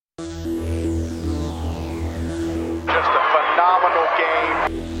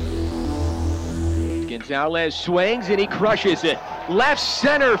Gonzalez swings and he crushes it. Left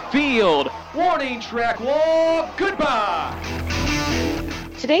center field. Warning track wall. Goodbye.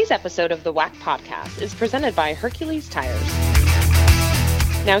 Today's episode of the WAC Podcast is presented by Hercules Tires.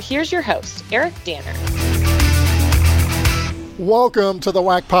 Now here's your host, Eric Danner. Welcome to the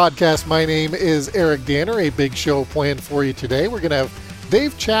WAC Podcast. My name is Eric Danner. A big show planned for you today. We're going to have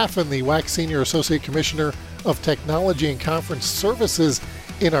Dave Chaffin, the WAC Senior Associate Commissioner of Technology and Conference Services,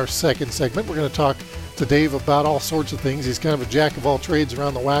 in our second segment. We're going to talk to Dave about all sorts of things. He's kind of a jack of all trades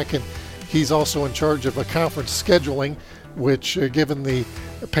around the WAC, and he's also in charge of a conference scheduling, which, given the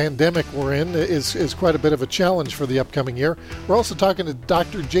pandemic we're in, is quite a bit of a challenge for the upcoming year. We're also talking to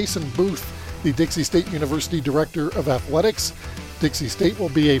Dr. Jason Booth, the Dixie State University Director of Athletics. Dixie State will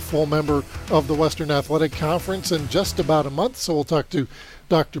be a full member of the Western Athletic Conference in just about a month, so we'll talk to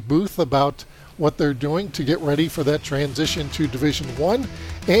Dr. Booth about what they're doing to get ready for that transition to Division I.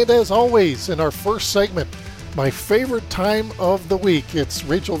 And as always, in our first segment, my favorite time of the week, it's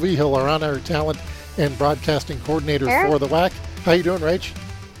Rachel Vigil, our on-air talent and broadcasting coordinator for the WAC. How you doing, Rach?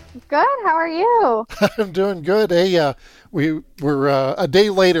 Good. How are you? I'm doing good. Hey, we're a day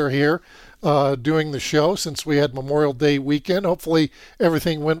later here doing the show since we had Memorial Day weekend. Hopefully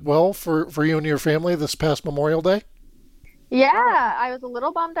everything went well for you and your family this past Memorial Day. Yeah, I was a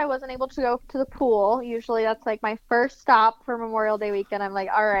little bummed I wasn't able to go to the pool. Usually that's like my first stop for Memorial Day weekend. I'm like,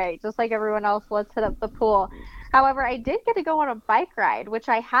 all right, just like everyone else, let's hit up the pool. However, I did get to go on a bike ride, which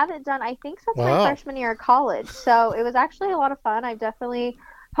I haven't done, I think, since my freshman year of college. So it was actually a lot of fun.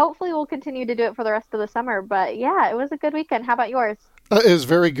 Hopefully we'll continue to do it for the rest of the summer. But yeah, it was a good weekend. How about yours? It was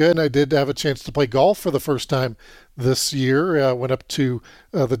very good. I did have a chance to play golf for the first time this year. Went up to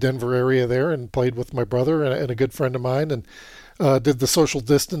the Denver area there and played with my brother and a good friend of mine, and did the social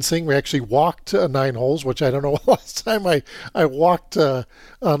distancing. We actually walked 9 holes, which I don't know last time I walked on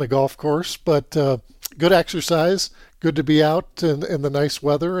a golf course, but good exercise. Good to be out in the nice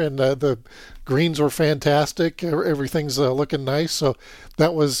weather, and the greens were fantastic. Everything's looking nice, so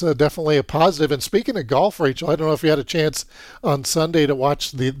that was definitely a positive. And speaking of golf, Rachel, I don't know if you had a chance on Sunday to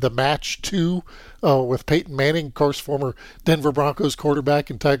watch the match 2 with Peyton Manning, of course, former Denver Broncos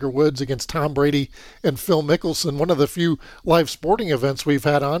quarterback, and Tiger Woods against Tom Brady and Phil Mickelson. One of the few live sporting events we've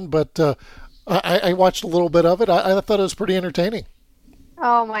had on, but I watched a little bit of it. I thought it was pretty entertaining.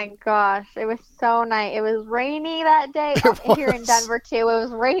 Oh my gosh, it was so nice. It was rainy that day here in Denver too. It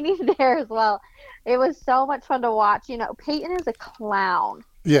was rainy there as well. It was so much fun to watch. You know, Peyton is a clown.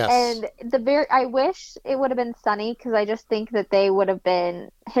 Yes. And I wish it would have been sunny, because I just think that they would have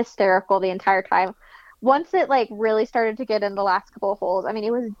been hysterical the entire time. Once it really started to get in the last couple of holes, I mean,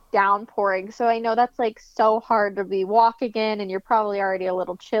 it was downpouring. So I know that's so hard to be walking in, and you're probably already a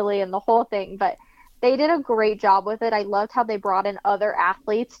little chilly and the whole thing, but they did a great job with it. I loved how they brought in other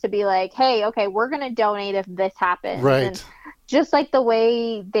athletes to be like, hey, okay, we're going to donate if this happens. Right. And just the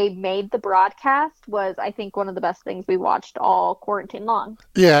way they made the broadcast was, I think, one of the best things we watched all quarantine long.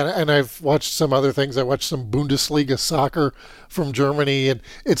 Yeah, and I've watched some other things. I watched some Bundesliga soccer from Germany, and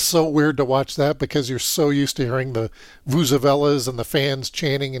it's so weird to watch that because you're so used to hearing the vuvuzelas and the fans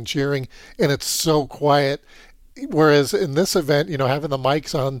chanting and cheering, and it's so quiet. Whereas in this event, having the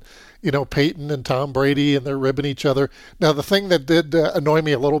mics on, Peyton and Tom Brady, and they're ribbing each other. Now, the thing that did annoy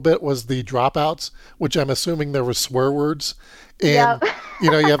me a little bit was the dropouts, which I'm assuming there were swear words. And, Yep.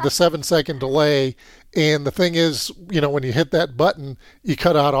 you have the 7-second delay. And the thing is, when you hit that button, you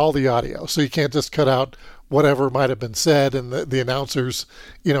cut out all the audio. So you can't just cut out whatever might have been said, and the announcers,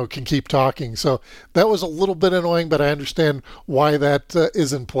 can keep talking. So that was a little bit annoying, but I understand why that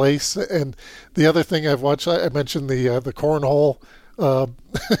is in place. And the other thing I've watched, I mentioned the cornhole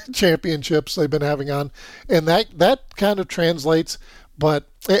championships they've been having on, and that kind of translates. But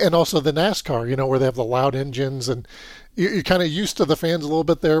and also the NASCAR, where they have the loud engines, and you're kind of used to the fans a little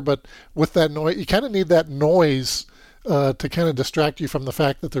bit there, but with that noise, you kind of need that noise to kind of distract you from the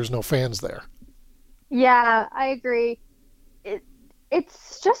fact that there's no fans there. Yeah, I agree.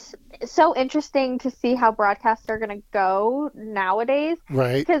 It's just so interesting to see how broadcasts are going to go nowadays.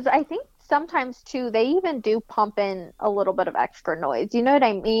 Right. Because I think sometimes, too, they even do pump in a little bit of extra noise. You know what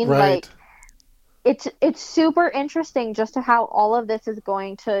I mean? Right. It's super interesting just to how all of this is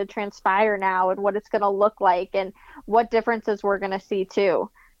going to transpire now, and what it's going to look like, and what differences we're going to see, too.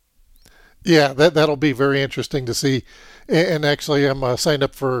 Yeah, that'll be very interesting to see. And actually, I'm signed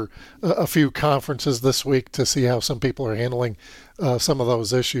up for a few conferences this week to see how some people are handling some of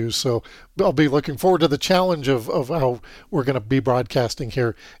those issues. So I'll be looking forward to the challenge of how we're going to be broadcasting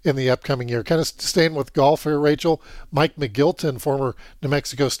here in the upcoming year. Kind of staying with golf here, Rachel. Mike McGilton, former New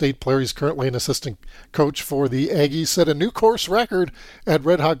Mexico State player, he's currently an assistant coach for the Aggies, set a new course record at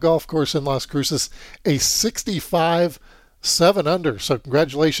Red Hawk Golf Course in Las Cruces, a 65 7 under. So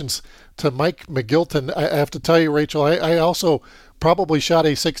congratulations to Mike McGilton. I have to tell you, Rachel, I also probably shot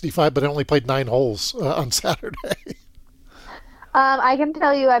a 65, but I only played 9 holes on Saturday. I can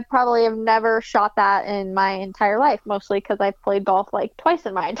tell you I probably have never shot that in my entire life, mostly because I've played golf like twice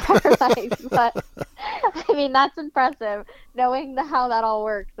in my entire life. But, I mean, that's impressive. Knowing how that all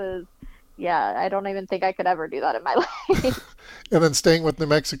works is, yeah, I don't even think I could ever do that in my life. And then staying with New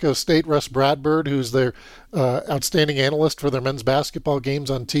Mexico State, Russ Bradford, who's their outstanding analyst for their men's basketball games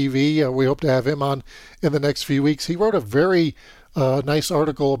on TV. We hope to have him on in the next few weeks. He wrote a very nice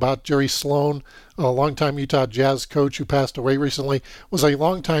article about Jerry Sloan, a longtime Utah Jazz coach who passed away recently, was a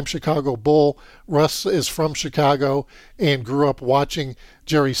longtime Chicago Bull. Russ is from Chicago and grew up watching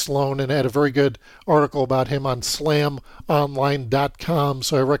Jerry Sloan and had a very good article about him on slamonline.com.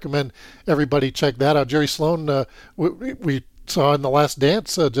 So I recommend everybody check that out. Jerry Sloan, we saw in The Last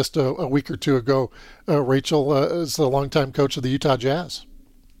Dance just a week or two ago. Rachel is the longtime coach of the Utah Jazz.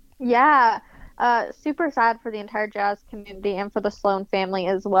 Yeah. Super sad for the entire Jazz community and for the Sloan family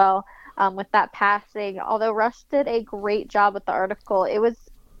as well with that passing. Although Rush did a great job with the article, it was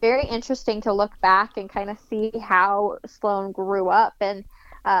very interesting to look back and kind of see how Sloan grew up and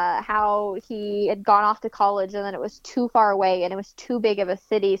how he had gone off to college and then it was too far away and it was too big of a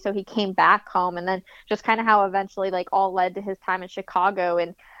city, so he came back home, and then just kind of how eventually like all led to his time in Chicago.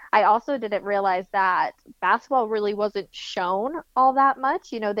 And I also didn't realize that basketball really wasn't shown all that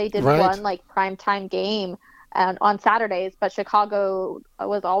much. You know, they did one like primetime game on Saturdays, but Chicago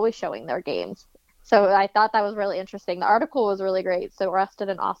was always showing their games. So I thought that was really interesting. The article was really great. So Russ did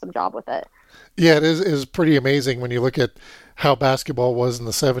an awesome job with it. Yeah, it is pretty amazing when you look at how basketball was in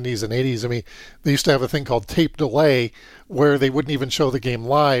the 70s and 80s. I mean, they used to have a thing called tape delay where they wouldn't even show the game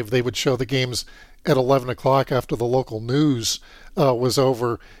live. They would show the games at 11 o'clock after the local news was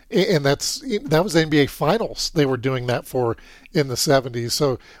over. And that was the NBA Finals they were doing that for in the 70s.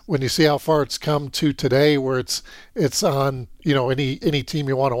 So when you see how far it's come to today where it's on, you know, any team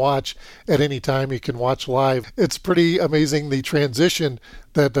you want to watch at any time you can watch live, it's pretty amazing the transition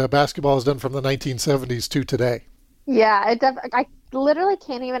that basketball has done from the 1970s to today. Yeah, I literally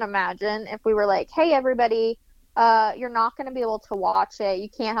can't even imagine if we were like, hey, everybody, you're not going to be able to watch it. You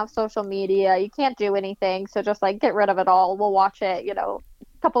can't have social media. You can't do anything. So just like get rid of it all. We'll watch it, you know, a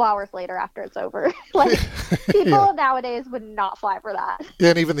couple hours later after it's over. Like people nowadays would not fly for that. Yeah,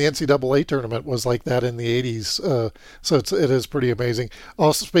 and even the NCAA tournament was like that in the 80s. So it is pretty amazing.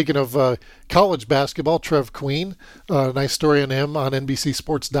 Also, speaking of college basketball, Trev Queen, nice story on him on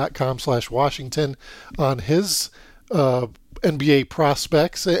NBCSports.com/Washington on his NBA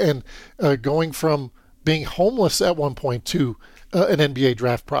prospects and going from being homeless at one point to an NBA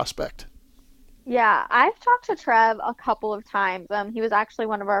draft prospect. Yeah, I've talked to Trev a couple of times. He was actually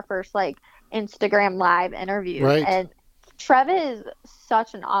one of our first like Instagram live interviews. Right. And Trev is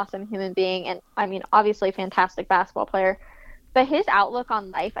such an awesome human being, and I mean, obviously a fantastic basketball player. But his outlook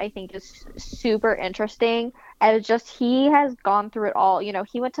on life, I think, is super interesting. And just he has gone through it all. You know,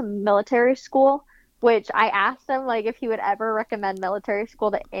 he went to military school, which I asked him, like, if he would ever recommend military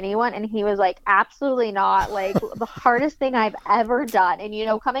school to anyone, and he was like, absolutely not. Like, the hardest thing I've ever done. And, you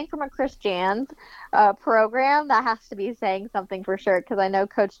know, coming from a Chris Jans program, that has to be saying something for sure, because I know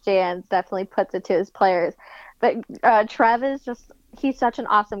Coach Jans definitely puts it to his players. But Trev is just, he's such an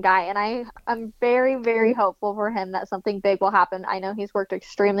awesome guy, and I'm very, very hopeful for him that something big will happen. I know he's worked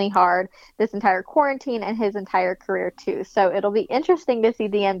extremely hard this entire quarantine and his entire career too. So it'll be interesting to see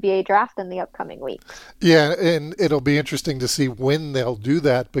the NBA draft in the upcoming week. Yeah, and it'll be interesting to see when they'll do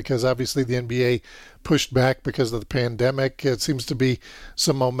that, because obviously the NBA pushed back because of the pandemic. It seems to be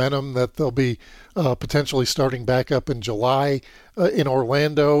some momentum that they'll be potentially starting back up in July in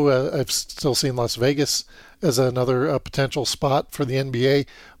Orlando. I've still seen Las Vegas as another potential spot for the NBA.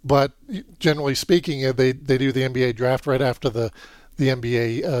 But generally speaking, they do the NBA draft right after the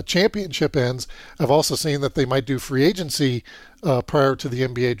NBA championship ends. I've also seen that they might do free agency prior to the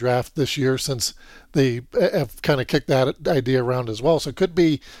NBA draft this year, since they have kind of kicked that idea around as well. So it could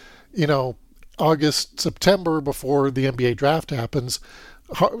be, you know, August, September before the NBA draft happens.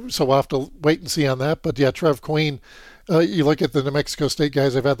 So we'll have to wait and see on that. But yeah, Trev Queen, you look at the New Mexico State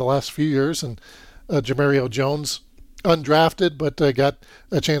guys they've had the last few years, and Jamario Jones undrafted, but got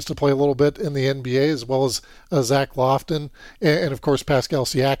a chance to play a little bit in the NBA, as well as Zach Lofton, and of course Pascal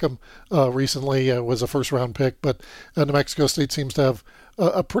Siakam recently was a first-round pick. But New Mexico State seems to have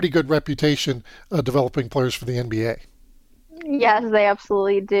a pretty good reputation developing players for the NBA. Yes, they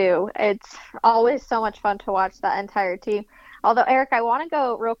absolutely do. It's always so much fun to watch that entire team. Although, Eric, I want to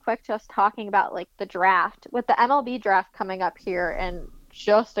go real quick just talking about like the draft. With the MLB draft coming up here in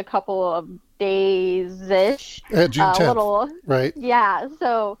just a couple of days-ish. June 10th, right? Yeah,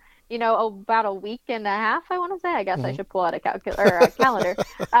 so, about a week and a half, I want to say. I guess I should pull out a calendar.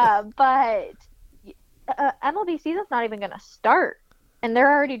 But MLB season's not even going to start, and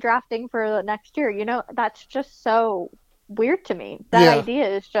they're already drafting for the next year. That's just so weird to me. That idea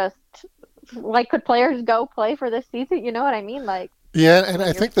is just, like, could players go play for this season? You know what I mean? Like, yeah, and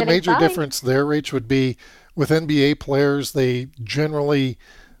I think the major difference there, Rach, would be with NBA players, they generally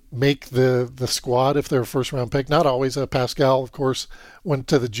make the squad if they're a first-round pick. Not always. Pascal, of course, went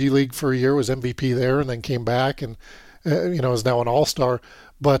to the G League for a year, was MVP there, and then came back and, is now an all-star.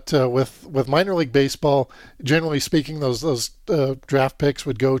 But with minor league baseball, generally speaking, those draft picks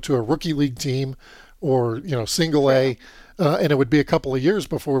would go to a rookie league team or, single A, and it would be a couple of years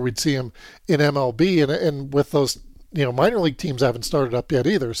before we'd see them in MLB. And with those, minor league teams haven't started up yet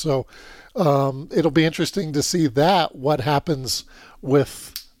either. So it'll be interesting to see what happens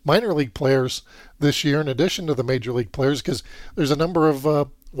with minor league players this year in addition to the major league players, because there's a number of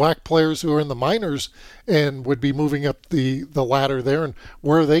WAC players who are in the minors and would be moving up the ladder there, and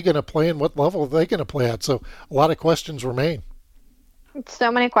where are they going to play and what level are they going to play at? So a lot of questions remain.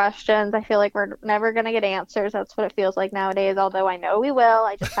 So many questions. I feel like we're never going to get answers. That's what it feels like nowadays, although I know we will.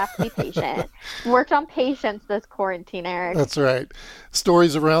 I just have to be patient. Worked on patience this quarantine, Eric. That's right.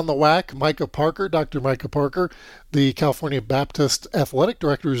 Stories around the WAC. Micah Parker, Dr. Micah Parker, the California Baptist Athletic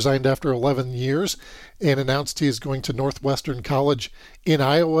Director, resigned after 11 years and announced he is going to Northwestern College in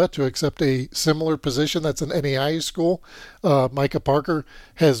Iowa to accept a similar position. That's an NAIA school. Micah Parker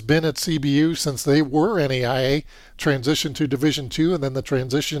has been at CBU since they were NAIA, transitioned to Division II, and then the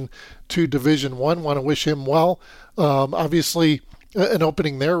transition to Division I. Want to wish him well. Obviously, an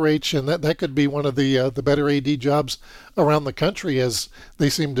opening there, Rach, and that could be one of the better AD jobs around the country, as they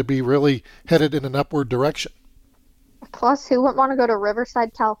seem to be really headed in an upward direction. Plus, who wouldn't want to go to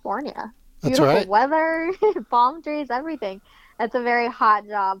Riverside, California? That's Beautiful right. Weather, palm trees, everything. It's a very hot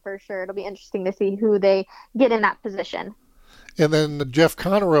job for sure. It'll be interesting to see who they get in that position. And then Jeff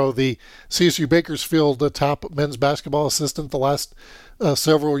Connerow, the CSU Bakersfield top men's basketball assistant the last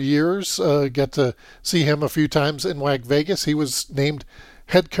several years. Got to see him a few times in WAC Vegas. He was named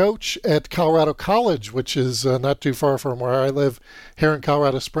head coach at Colorado College, which is not too far from where I live here in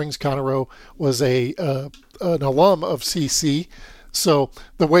Colorado Springs. Connerow was an alum of CC. So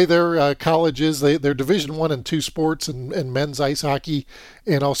the way their college is, they're Division I and II sports, and men's ice hockey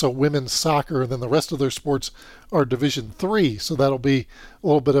and also women's soccer. And then the rest of their sports are Division III. So that'll be a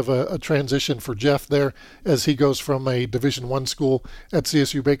little bit of a transition for Jeff there as he goes from a Division I school at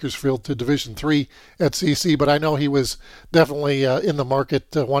CSU Bakersfield to Division III at CC. But I know he was definitely in the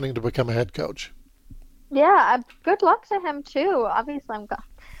market wanting to become a head coach. Yeah, good luck to him too. Obviously, I'm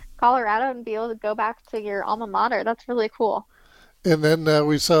Colorado and be able to go back to your alma mater. That's really cool. And then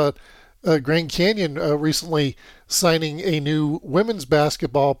we saw Grand Canyon recently signing a new women's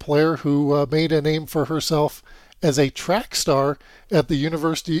basketball player who made a name for herself as a track star at the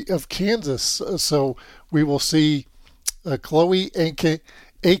University of Kansas. So we will see Chloe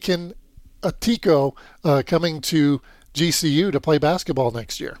Aiken Atiko coming to GCU to play basketball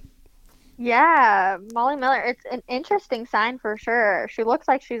next year. Yeah, Molly Miller. It's an interesting sign for sure. She looks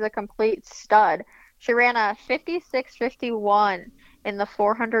like she's a complete stud. She ran a 56:51 in the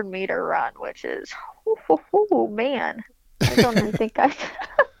 400-meter run, which is, man, I don't even think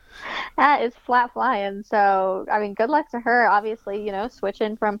that is flat flying. So, I mean, good luck to her. Obviously,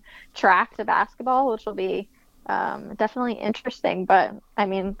 switching from track to basketball, which will be definitely interesting. But, I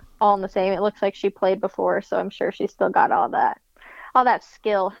mean, all in the same, it looks like she played before, so I'm sure she's still got all that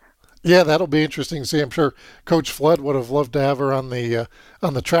skill. Yeah, that'll be interesting to see. I'm sure Coach Flood would have loved to have her on the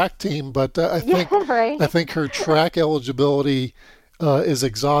track team, but I think her track eligibility is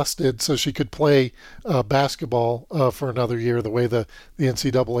exhausted, so she could play basketball for another year the way the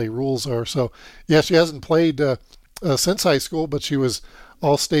NCAA rules are. So, yeah, she hasn't played since high school, but she was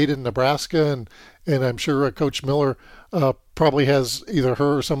all-state in Nebraska, and I'm sure Coach Miller probably has either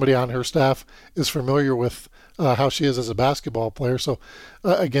her or somebody on her staff is familiar with how she is as a basketball player. So,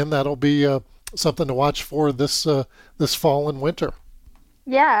 again, that'll be something to watch for this fall and winter.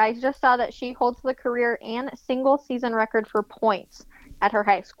 Yeah, I just saw that she holds the career and single season record for points at her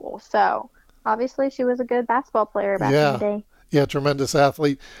high school. So obviously she was a good basketball player back in the day. Yeah, tremendous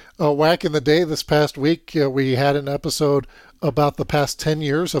athlete. WAC in the day this past week, we had an episode about the past 10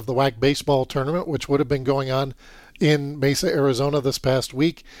 years of the WAC baseball tournament, which would have been going on in Mesa, Arizona this past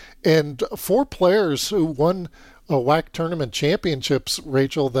week. And 4 players who won WAC tournament championships,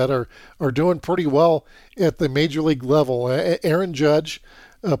 Rachel, that are doing pretty well at the major league level. Aaron Judge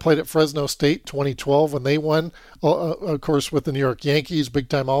played at Fresno State 2012 when they won, of course, with the New York Yankees,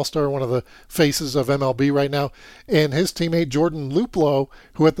 big-time all-star, one of the faces of MLB right now. And his teammate Jordan Luplow,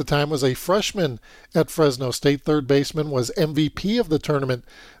 who at the time was a freshman at Fresno State, third baseman, was MVP of the tournament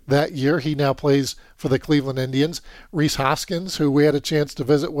that year. He now plays for the Cleveland Indians. Reese Hoskins, who we had a chance to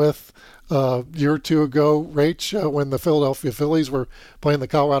visit with a year or two ago, Rach, when the Philadelphia Phillies were playing the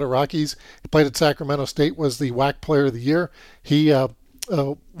Colorado Rockies. He played at Sacramento State, was the WAC Player of the Year. He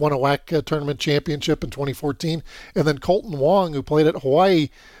won a WAC tournament championship in 2014. And then Colton Wong, who played at Hawaii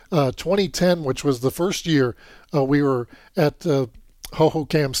 2010, which was the first year we were at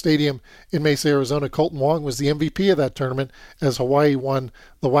Hohokam Stadium in Mesa, Arizona. Colton Wong was the MVP of that tournament as Hawaii won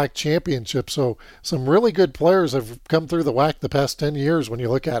the WAC championship. So some really good players have come through the WAC the past 10 years when you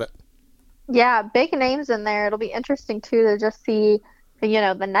look at it. Yeah, big names in there. It'll be interesting, too, to just see,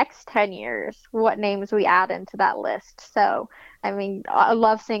 the next 10 years, what names we add into that list. So, I mean, I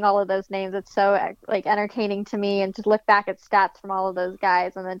love seeing all of those names. It's so, entertaining to me, and to look back at stats from all of those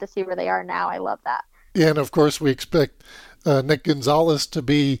guys and then to see where they are now. I love that. Yeah, and of course we expect Nick Gonzalez to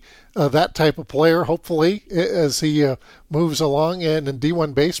be that type of player, hopefully, as he moves along. And in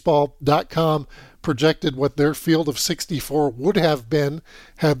D1Baseball.com projected what their field of 64 would have been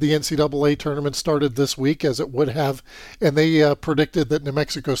had the NCAA tournament started this week, as it would have. And they predicted that New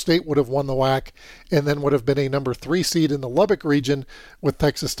Mexico State would have won the WAC and then would have been a number 3 seed in the Lubbock region, with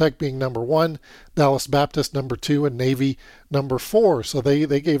Texas Tech being number 1, Dallas Baptist number 2, and Navy number 4. So they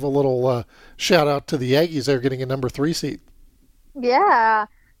gave a little shout out to the Aggies. They're getting a number 3 seed. Yeah.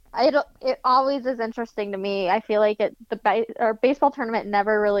 It always is interesting to me. I feel like our baseball tournament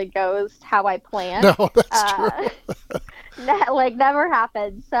never really goes how I plan. No, that's true. Never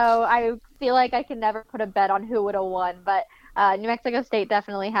happens. So I feel like I can never put a bet on who would have won. But New Mexico State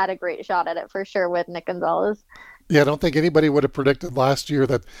definitely had a great shot at it for sure with Nick Gonzalez. Yeah, I don't think anybody would have predicted last year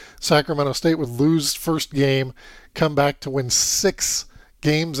that Sacramento State would lose first game, come back to win 6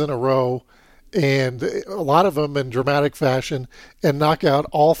 games in a row, and a lot of them in dramatic fashion, and knock out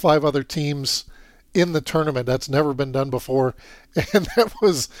all 5 other teams in the tournament. That's never been done before. And that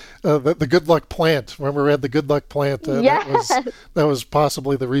was the good luck plant. Remember, we had the good luck plant. Yes. That was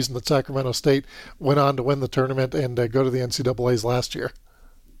possibly the reason that Sacramento State went on to win the tournament and go to the NCAAs last year.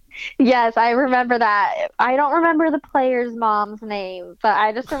 Yes, I remember that. I don't remember the player's mom's name, but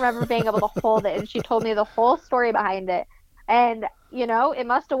I just remember being able to hold it, and she told me the whole story behind it. And, it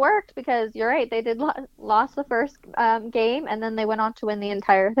must have worked, because you're right. They did lost the first game, and then they went on to win the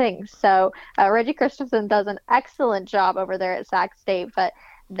entire thing. So Reggie Christensen does an excellent job over there at Sac State. But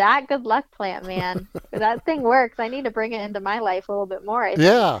that good luck plant, man, that thing works. I need to bring it into my life a little bit more.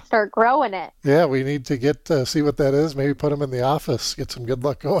 Start growing it. Yeah, we need to get see what that is. Maybe put them in the office, get some good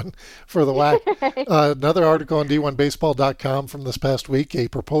luck going for the WAC. Another article on D1Baseball.com from this past week, a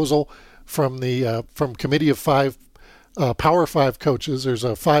proposal from the Committee of 5 Power 5 coaches. There's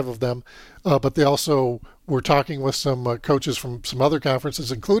 5 of them, but they also were talking with some coaches from some other conferences,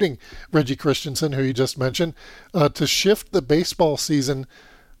 including Reggie Christensen, who you just mentioned, to shift the baseball season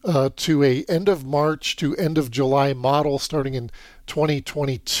to a end of March to end of July model starting in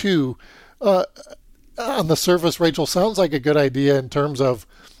 2022. On the surface, Rachel, sounds like a good idea in terms of,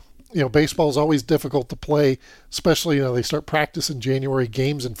 baseball is always difficult to play, especially, they start practice in January,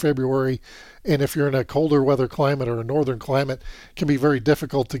 games in February. And if you're in a colder weather climate or a northern climate, it can be very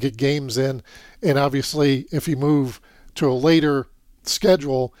difficult to get games in. And obviously, if you move to a later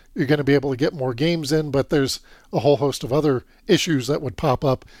schedule, you're going to be able to get more games in. But there's a whole host of other issues that would pop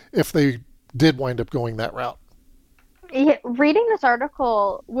up if they did wind up going that route. Yeah, reading this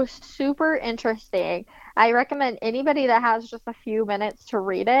article was super interesting. I recommend anybody that has just a few minutes to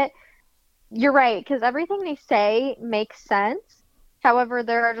read it. You're right, because everything they say makes sense. However,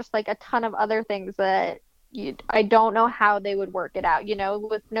 there are just a ton of other things that I don't know how they would work it out,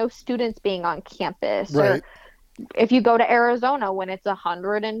 with no students being on campus. Right. Or if you go to Arizona when it's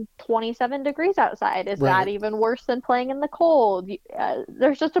 127 degrees outside, is that even worse than playing in the cold?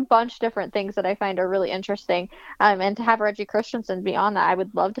 There's just a bunch of different things that I find are really interesting. And to have Reggie Christensen be on that, I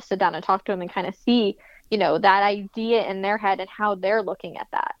would love to sit down and talk to him and kind of see, that idea in their head and how they're looking at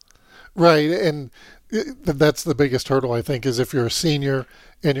that. Right. And that's the biggest hurdle, I think, is if you're a senior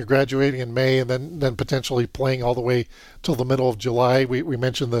and you're graduating in May and then potentially playing all the way till the middle of July. We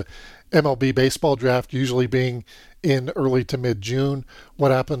mentioned the MLB baseball draft usually being in early to mid-June.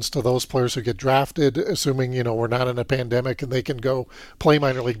 What happens to those players who get drafted, assuming, we're not in a pandemic and they can go play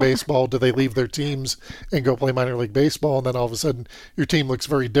minor league baseball? Do they leave their teams and go play minor league baseball? And then all of a sudden your team looks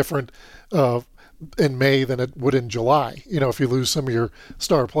very different in May than it would in July, if you lose some of your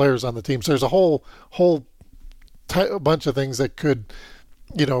star players on the team. So there's a whole bunch of things that could,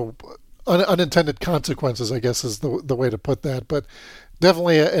 unintended consequences, I guess is the way to put that. But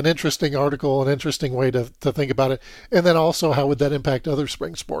definitely an interesting article, an interesting way to think about it. And then also, how would that impact other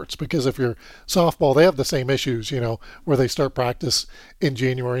spring sports? Because if you're softball, they have the same issues, where they start practice in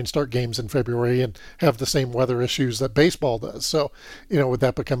January and start games in February and have the same weather issues that baseball does. So, would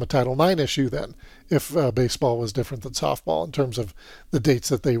that become a Title IX issue then if baseball was different than softball in terms of the dates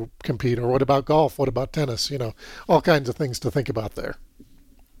that they compete? Or what about golf? What about tennis? All kinds of things to think about there.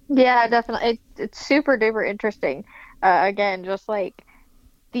 Yeah, definitely. It's super duper interesting. Again, just like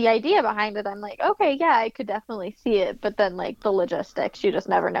the idea behind it, I'm like, okay, yeah, I could definitely see it. But then, like, the logistics, you just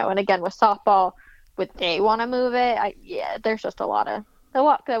never know. And again, with softball, would they want to move it? There's just a lot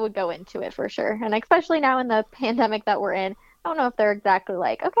that would go into it for sure. And especially now in the pandemic that we're in, I don't know if they're exactly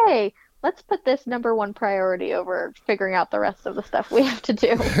like, okay, let's put this number one priority over figuring out the rest of the stuff we have to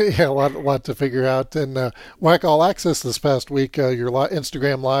do. Yeah, a lot to figure out. And WAC All Access this past week, your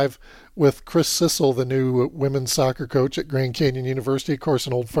Instagram Live with Chris Sissel, the new women's soccer coach at Grand Canyon University. Of course,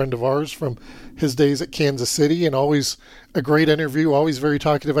 an old friend of ours from his days at Kansas City, and always a great interview, always very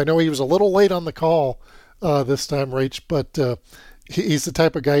talkative. I know he was a little late on the call this time, Rach, but he's the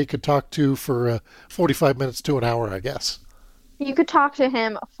type of guy you could talk to for 45 minutes to an hour, I guess. You could talk to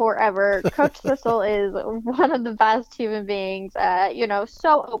him forever. Coach Sissel is one of the best human beings,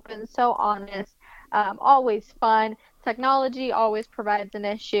 so open, so honest, always fun. Technology always provides an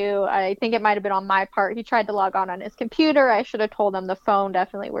issue. I think it might have been on my part. He tried to log on his computer. I should have told him the phone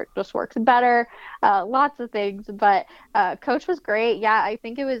definitely just works better. Lots of things, but Coach was great. Yeah, I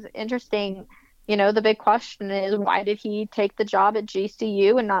think it was interesting. The big question is, why did he take the job at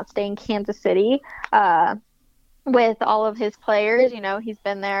GCU and not stay in Kansas City? With all of his players, he's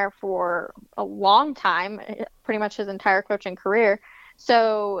been there for a long time, pretty much his entire coaching career.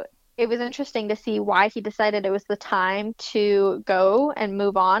 So it was interesting to see why he decided it was the time to go and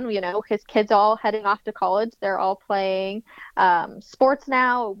move on. His kids all heading off to college. They're all playing sports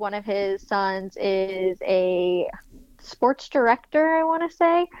now. One of his sons is a sports director, I want to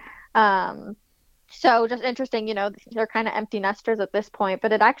say. So just interesting, they're kind of empty nesters at this point.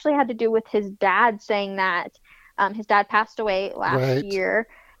 But it actually had to do with his dad saying that his dad passed away last year,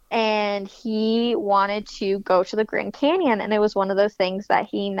 and he wanted to go to the Grand Canyon, and it was one of those things that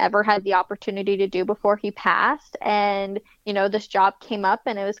he never had the opportunity to do before he passed. And this job came up,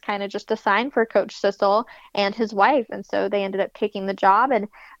 and it was kind of just a sign for Coach Sissel and his wife, and so they ended up taking the job. And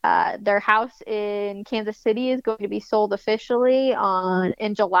their house in Kansas City is going to be sold officially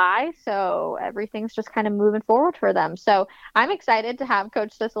in July, so everything's just kind of moving forward for them. So I'm excited to have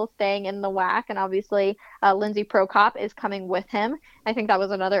Coach Sissel staying in the WAC, and obviously Lindsay Prokop is coming with him. I think that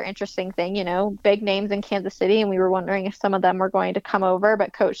was another interesting thing, big names in Kansas City, and we were wondering if some of them were going to come over,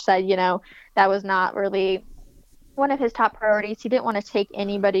 but Coach said, that was not really one of his top priorities. He didn't want to take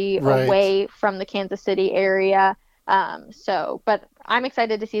anybody away from the Kansas City area. But I'm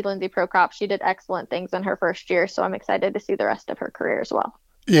excited to see Lindsay Prokop. She did excellent things in her first year, so I'm excited to see the rest of her career as well.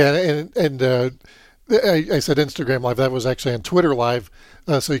 Yeah, and I said Instagram Live. That was actually on Twitter Live,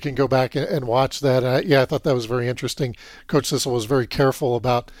 so you can go back and watch that. I thought that was very interesting. Coach Sissel was very careful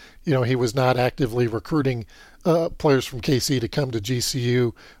about, he was not actively recruiting players from KC to come to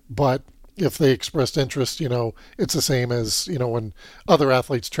GCU, but if they expressed interest, it's the same as, when other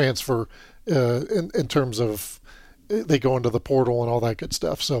athletes transfer in terms of they go into the portal and all that good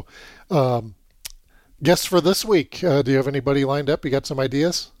stuff. So guests for this week, do you have anybody lined up? You got some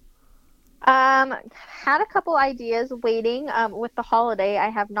ideas? Had a couple ideas waiting. With the holiday, I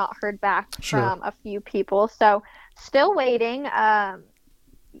have not heard back from a few people, so still waiting.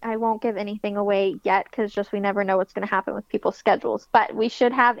 I won't give anything away yet because we never know what's going to happen with people's schedules, but we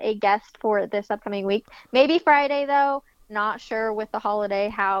should have a guest for this upcoming week. Maybe Friday though. Not sure with the holiday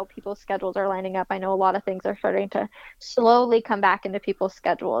how people's schedules are lining up. I know a lot of things are starting to slowly come back into people's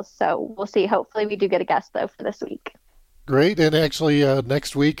schedules, so we'll see. Hopefully we do get a guest though for this week. Great. And actually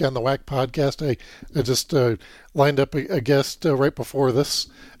next week on the WAC podcast, I just lined up a guest right before this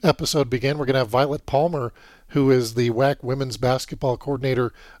episode began. We're going to have Violet Palmer, who is the WAC women's basketball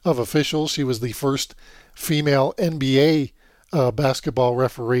coordinator of officials. She was the first female NBA basketball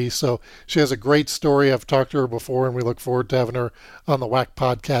referee. So she has a great story. I've talked to her before, and we look forward to having her on the WAC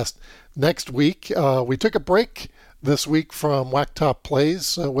podcast next week. We took a break this week from Wacktop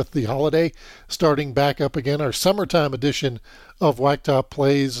Plays with the holiday starting back up again. Our summertime edition of Wacktop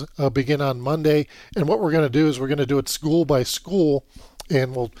Plays begin on Monday. And what we're going to do is we're going to do it school by school,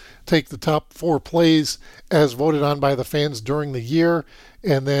 and we'll take the top 4 plays as voted on by the fans during the year,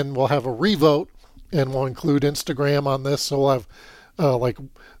 and then we'll have a revote, and we'll include Instagram on this. So we'll have like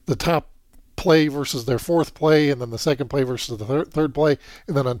the top play versus their 4th play, and then the 2nd play versus the 3rd play,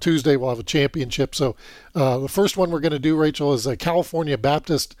 and then on Tuesday we'll have a championship. So the first one we're going to do, Rachel, is California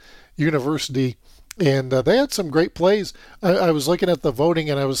Baptist University, and they had some great plays. I was looking at the voting,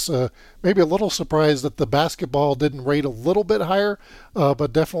 and I was maybe a little surprised that the basketball didn't rate a little bit higher,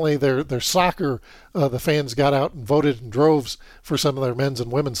 but definitely their soccer, the fans got out and voted in droves for some of their men's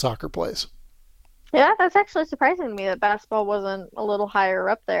and women's soccer plays. Yeah, that's actually surprising to me that basketball wasn't a little higher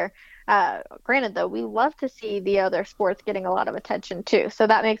up there. Granted, though, we love to see the other sports getting a lot of attention, too. So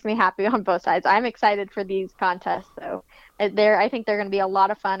that makes me happy on both sides. I'm excited for these contests, though. I think they're going to be a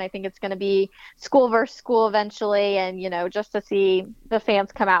lot of fun. I think it's going to be school versus school eventually. And, just to see the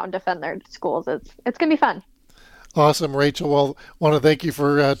fans come out and defend their schools, it's going to be fun. Awesome, Rachel. Well, want to thank you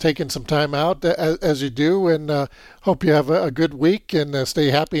for taking some time out as you do, and hope you have a good week and stay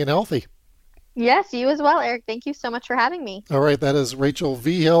happy and healthy. Yes, you as well, Eric. Thank you so much for having me. All right, that is Rachel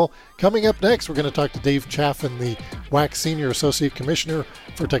Vigil. Coming up next, we're going to talk to Dave Chaffin, the WAC Senior Associate Commissioner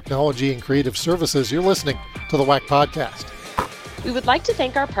for Technology and Creative Services. You're listening to the WAC Podcast. We would like to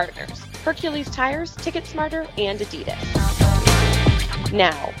thank our partners, Hercules Tires, Ticket Smarter, and Adidas.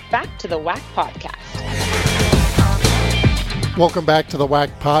 Now, back to the WAC Podcast. Welcome back to the WAC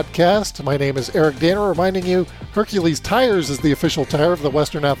Podcast. My name is Eric Danner, reminding you Hercules Tires is the official tire of the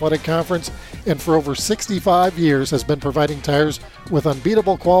Western Athletic Conference, and for over 65 years has been providing tires with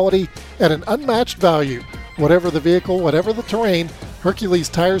unbeatable quality at an unmatched value. Whatever the vehicle, whatever the terrain, Hercules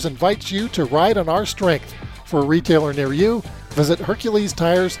Tires invites you to ride on our strength. For a retailer near you, visit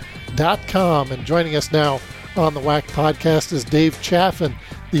HerculesTires.com. And joining us now on the WAC Podcast is Dave Chaffin,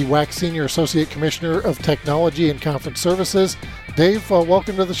 the WAC Senior Associate Commissioner of Technology and Conference Services. Dave,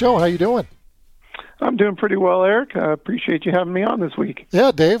 welcome to the show. How you doing? I'm doing pretty well, Eric. I appreciate you having me on this week.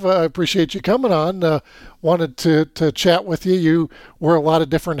 Yeah, Dave, I appreciate you coming on. Wanted to chat with you. You wear a lot of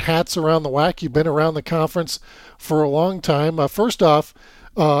different hats around the WAC. You've been around the conference for a long time. First off,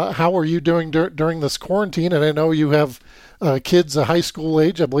 how are you doing during this quarantine? And I know you have kids a high school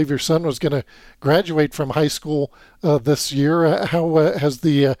age. I believe your son was going to graduate from high school this year. How has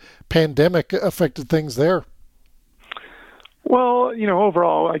the pandemic affected things there? Well,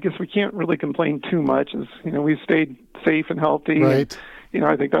 overall, I guess we can't really complain too much. As we stayed safe and healthy. Right. And,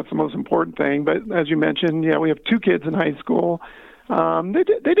 I think that's the most important thing. But as you mentioned, we have 2 kids in high school. They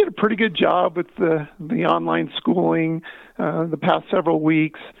did a pretty good job with the online schooling the past several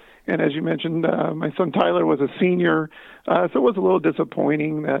weeks. And as you mentioned, my son Tyler was a senior, so it was a little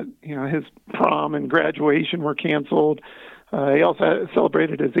disappointing that his prom and graduation were canceled. He also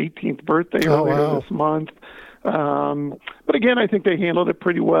celebrated his 18th birthday earlier this month. But again, I think they handled it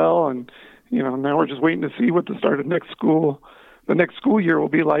pretty well, and now we're just waiting to see what the start of the next school year will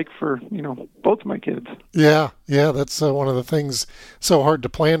be like for both of my kids. Yeah, that's one of the things so hard to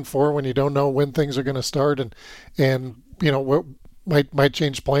plan for when you don't know when things are going to start, and what might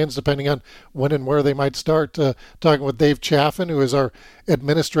change plans depending on when and where they might start. Talking with Dave Chaffin, who is our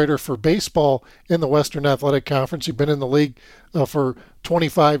administrator for baseball in the Western Athletic Conference. You've been in the league for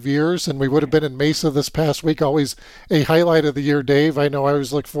 25 years, and we would have been in Mesa this past week. Always a highlight of the year, Dave. I know I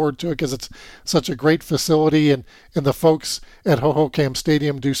always look forward to it because it's such a great facility, and the folks at Hohokam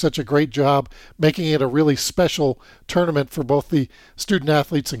Stadium do such a great job making it a really special tournament for both the student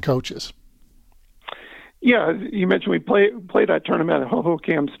athletes and coaches. Yeah, you mentioned we played that tournament at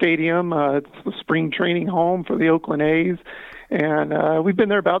Hohokam Stadium. It's the spring training home for the Oakland A's, and we've been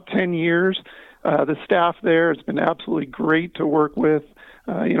there about 10 years. The staff there has been absolutely great to work with,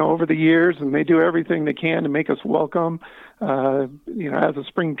 over the years, and they do everything they can to make us welcome. As a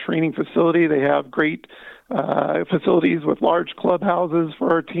spring training facility, they have great facilities with large clubhouses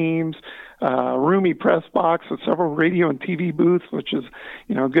for our teams, roomy press box with several radio and TV booths, which is,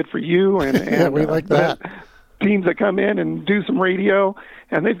 good for you. And yeah, we like that. Teams that come in and do some radio,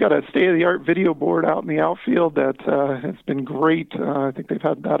 and they've got a state-of-the-art video board out in the outfield that has been great. I think they've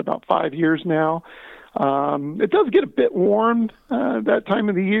had that about 5 years now. It does get a bit warm that time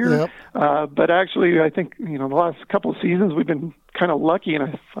of the year, but actually I think, the last couple of seasons we've been kind of lucky,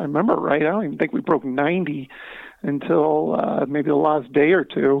 and if I remember right, I don't even think we broke 90 until maybe the last day or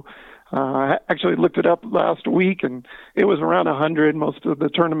two. I actually looked it up last week, and it was around 100 most of the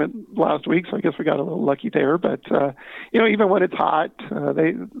tournament last week, so I guess we got a little lucky there. But, even when it's hot,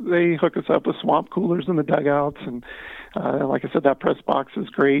 they hook us up with swamp coolers in the dugouts, and like I said, that press box is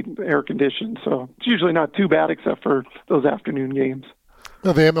great, air conditioned, so it's usually not too bad except for those afternoon games.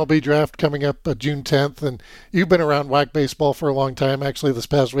 Now, the MLB draft coming up June 10th, and you've been around WAC baseball for a long time. Actually, this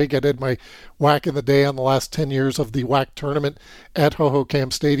past week I did my WAC in the Day on the last 10 years of the WAC tournament at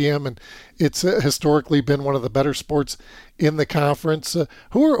Hohokam Stadium, and it's historically been one of the better sports in the conference.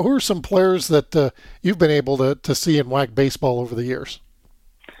 Who are some players that you've been able to see in WAC baseball over the years?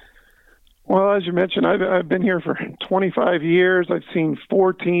 Well, as you mentioned, I've been here for 25 years. I've seen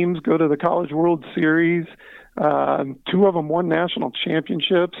 4 teams go to the College World Series. 2 of them won national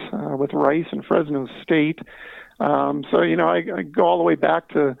championships with Rice and Fresno State. I go all the way back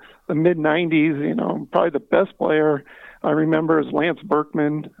to the mid-'90s. Probably the best player I remember is Lance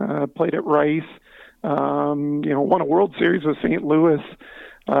Berkman, played at Rice. Won a World Series with St. Louis.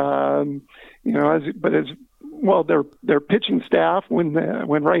 Their pitching staff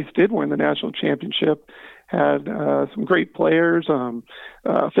when Rice did win the national championship had some great players.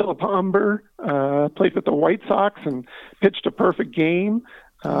 Philip Humber played with the White Sox and pitched a perfect game.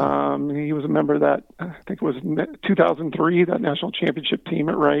 He was a member of that, I think it was 2003, that national championship team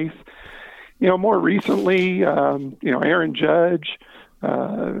at Rice. More recently, Aaron Judge,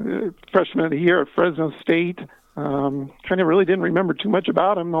 freshman of the year at Fresno State. Kind of really didn't remember too much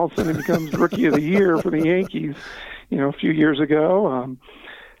about him. All of a sudden he becomes Rookie of the Year for the Yankees, a few years ago.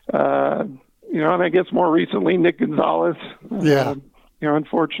 And I guess more recently, Nick Gonzalez.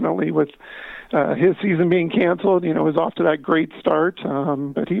 Unfortunately, with his season being canceled, was off to that great start.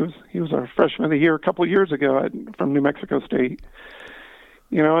 But he was our freshman of the year a couple of years ago from New Mexico State.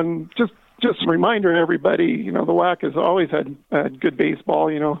 And just a reminder to everybody, the WAC has always had good baseball.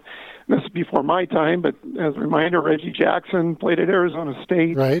 This is before my time, but as a reminder, Reggie Jackson played at Arizona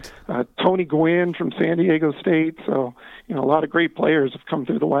State. Right. Tony Gwynn from San Diego State. So, a lot of great players have come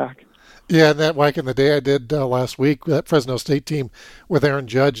through the WAC. Yeah, and that WAC in the Day I did last week, that Fresno State team with Aaron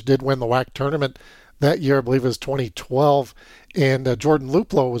Judge did win the WAC tournament that year. I believe it was 2012. And Jordan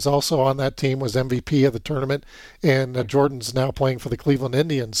Luplow was also on that team, was MVP of the tournament. And Jordan's now playing for the Cleveland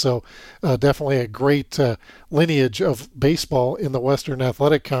Indians. So definitely a great lineage of baseball in the Western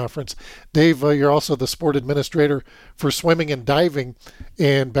Athletic Conference. Dave, you're also the sport administrator for swimming and diving.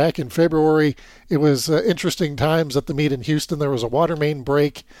 And back in February, it was interesting times at the meet in Houston. There was a water main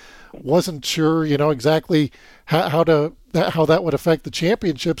break. Wasn't sure, exactly how that would affect the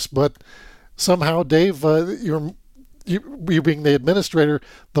championships, but somehow, Dave, you being the administrator,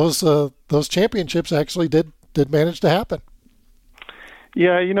 those championships actually did manage to happen.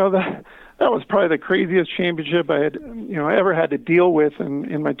 Yeah, that was probably the craziest championship I had ever had to deal with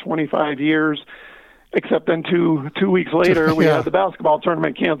in my 25 years. Except then two weeks later, we had the basketball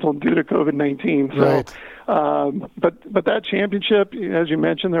tournament canceled due to COVID-19. So, right. But that championship, as you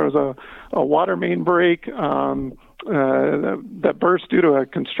mentioned, there was a water main break that burst due to a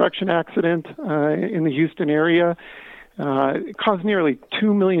construction accident in the Houston area. It caused nearly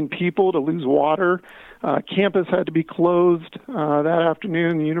 2 million people to lose water. Campus had to be closed that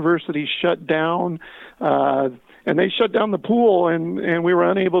afternoon. The university shut down. And they shut down the pool, and we were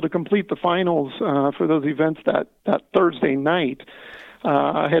unable to complete the finals for those events that Thursday night.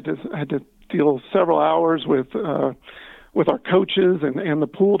 I had to deal several hours with our coaches and the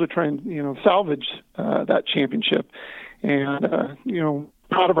pool to try and salvage that championship. And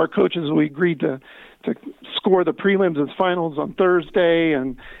proud of our coaches, we agreed to score the prelims as finals on Thursday,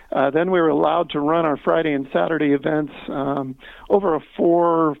 and then we were allowed to run our Friday and Saturday events over a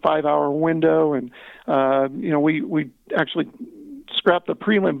 4 or 5 hour window. And we actually scrapped the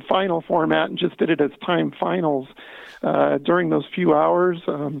prelim final format and just did it as time finals during those few hours.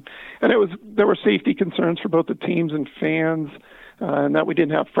 And there were safety concerns for both the teams and fans. And that we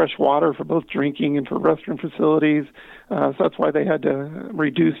didn't have fresh water for both drinking and for restroom facilities. So that's why they had to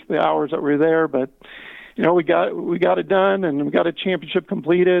reduce the hours that we were there. But, we got it done, and we got a championship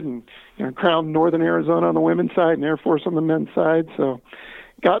completed, and crowned Northern Arizona on the women's side and Air Force on the men's side. So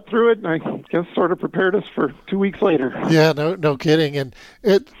got through it, and I guess sort of prepared us for 2 weeks later. Yeah, no kidding. And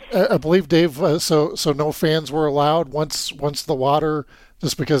I believe, Dave, so no fans were allowed once the water,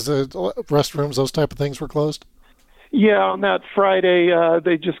 just because the restrooms, those type of things were closed? Yeah, on that Friday,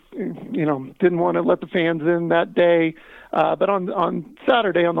 they just, didn't want to let the fans in that day. But on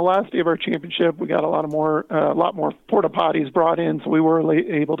Saturday, on the last day of our championship, we got a lot more porta potties brought in, so we were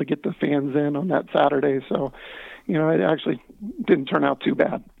able to get the fans in on that Saturday. So, it actually didn't turn out too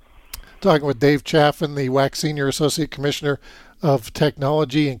bad. talking with Dave Chaffin, the WAC Senior Associate Commissioner of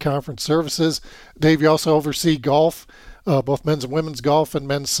Technology and Conference Services. Dave, you also oversee golf, both men's and women's golf and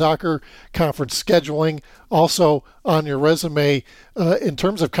men's soccer conference scheduling. Also on your resume, in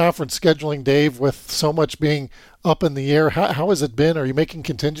terms of conference scheduling, Dave, with so much being up in the air, how has it been? Are you making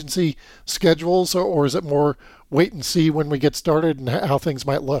contingency schedules, or is it more wait and see when we get started and how things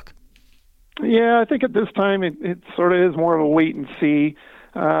might look? Yeah, I think at this time it sort of is more of a wait and see.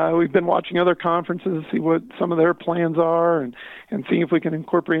 We've been watching other conferences, see what some of their plans are, and seeing if we can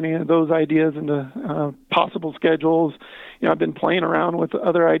incorporate any of those ideas into possible schedules. I've been playing around with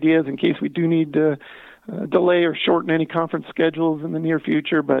other ideas in case we do need to delay or shorten any conference schedules in the near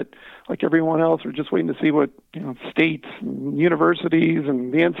future. But like everyone else, we're just waiting to see what states, and universities,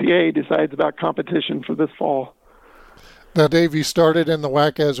 and the NCAA decides about competition for this fall. Now, Dave, you started in the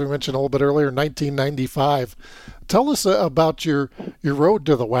WAC, as we mentioned a little bit earlier, in 1995. Tell us about your road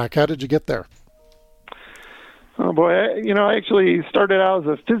to the WAC. How did you get there? Oh, boy. I actually started out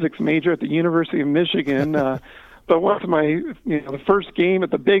as a physics major at the University of Michigan. But went to my, the first game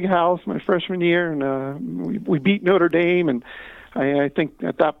at the Big House my freshman year, and we beat Notre Dame. And I think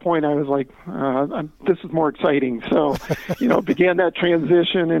at that point I was like, this is more exciting. So, began that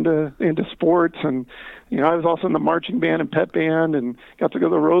transition into sports. And, I was also in the marching band and pep band and got to go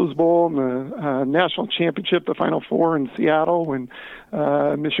to the Rose Bowl and the national championship, the Final Four in Seattle when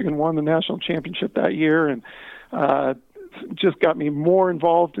Michigan won the national championship that year. And just got me more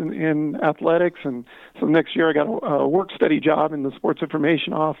involved in athletics. And so next year I got a work study job in the sports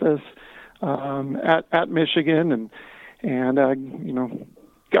information office at Michigan, and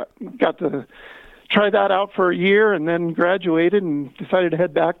got to try that out for a year, and then graduated and decided to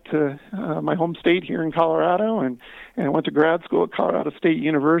head back to my home state here in Colorado, and went to grad school at Colorado State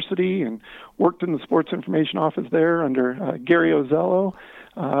University and worked in the sports information office there under Gary Ozello.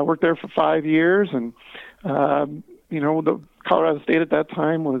 Worked there for 5 years, and the Colorado State at that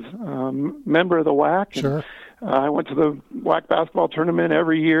time was member of the WAC. Sure. I went to the WAC basketball tournament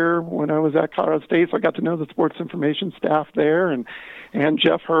every year when I was at Colorado State, so I got to know the sports information staff there, and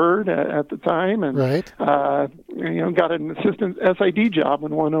Jeff Hurd at the time, and right. Got an assistant SID job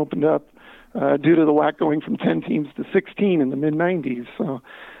when one opened up due to the WAC going from 10 teams to 16 in the mid-'90s. So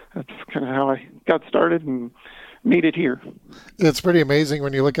that's kind of how I got started and made it here. It's pretty amazing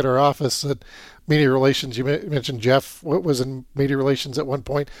when you look at our office at media relations. You mentioned Jeff was in media relations at one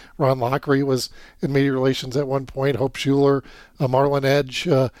point. Ron Lockery was in media relations at one point. Hope Schuler, Marlon Edge,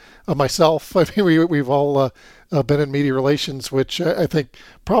 myself. I mean, we've all been in media relations, which I think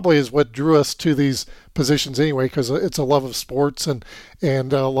probably is what drew us to these positions anyway, because it's a love of sports and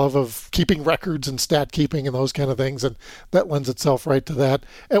a love of keeping records and stat keeping and those kind of things, and that lends itself right to that.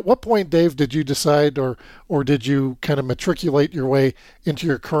 At what point, Dave, did you decide or did you kind of matriculate your way into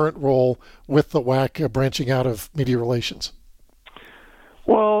your current role with the WAC, branching out of media relations?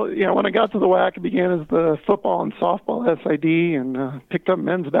 Well, when I got to the WAC, it began as the football and softball SID, and picked up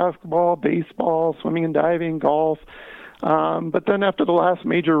men's basketball, baseball, swimming and diving, golf. But then after the last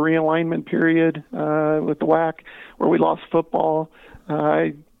major realignment period with the WAC, where we lost football,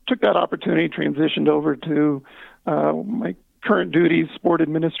 I took that opportunity, transitioned over to my current duties: sport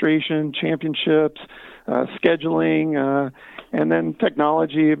administration, championships, scheduling, and then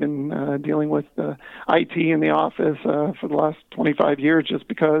technology. I've been dealing with IT in the office for the last 25 years just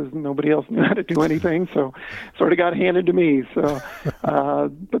because nobody else knew how to do anything, so sort of got handed to me. So,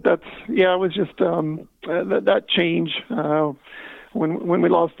 but it was just that change when we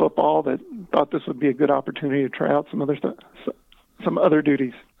lost football, that thought this would be a good opportunity to try out some other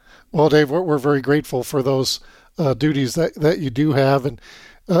duties. Well, Dave, we're very grateful for those duties that you do have. And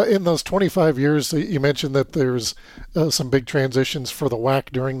in those 25 years, you mentioned that there's some big transitions for the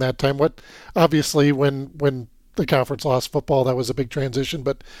WAC during that time. Obviously, when the conference lost football, that was a big transition.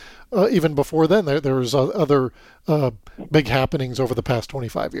 But even before then, there was other big happenings over the past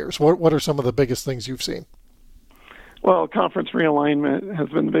 25 years. What are some of the biggest things you've seen? Well, conference realignment has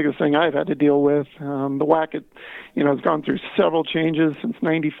been the biggest thing I've had to deal with. The WAC, has gone through several changes since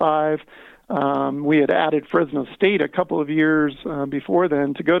 '95. We had added Fresno State a couple of years before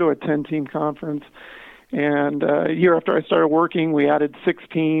then to go to a 10-team conference. And a year after I started working, we added 6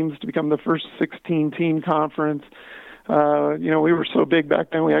 teams to become the first 16-team conference. We were so big back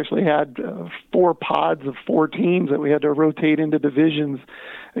then, we actually had 4 pods of 4 teams that we had to rotate into divisions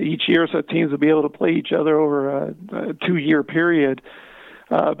each year, so teams would be able to play each other over a 2-year period.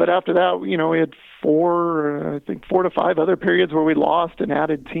 But after that, we had 4 to 5 other periods where we lost and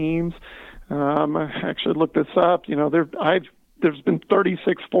added teams. I actually looked this up. I've there's been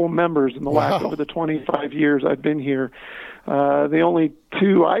 36 full members in the WAC over the 25 years I've been here. The only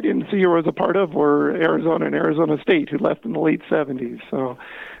two I didn't see or was a part of were Arizona and Arizona State, who left in the late 70s. So,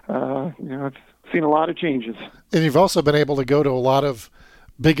 I've seen a lot of changes. And you've also been able to go to a lot of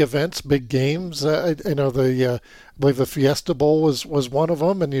big events, big games. I know I believe the Fiesta Bowl was one of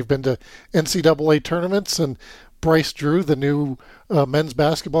them, and you've been to NCAA tournaments. And Bryce Drew, the new men's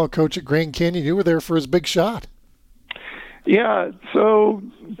basketball coach at Grand Canyon, you were there for his big shot. Yeah, so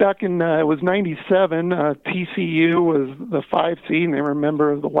back in it was '97. TCU was the 5 seed, and they were a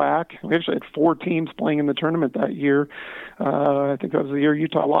member of the WAC. We actually had 4 teams playing in the tournament that year. I think that was the year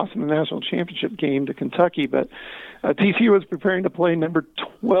Utah lost in the national championship game to Kentucky. But TCU was preparing to play number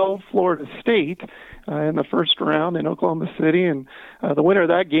 12 Florida State in the first round in Oklahoma City, and the winner of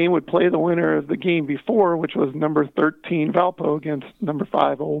that game would play the winner of the game before, which was number 13 Valpo against number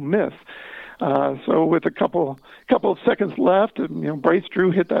 5 Ole Miss. So with a couple of seconds left, Bryce Drew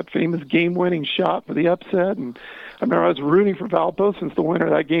hit that famous game-winning shot for the upset, and I remember I was rooting for Valpo since the winner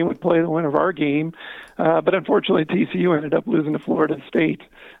of that game would play the winner of our game. But unfortunately, TCU ended up losing to Florida State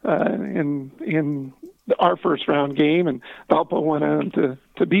in our first round game, and Valpo went on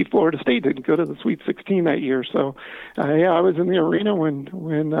to beat Florida State, didn't go to the Sweet 16 that year. So, I was in the arena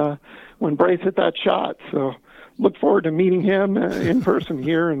when Bryce hit that shot. So, look forward to meeting him in person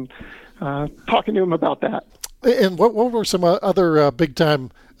here and talking to him about that. And what were some other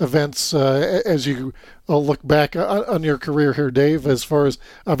big-time events as you look back on your career here, Dave, as far as,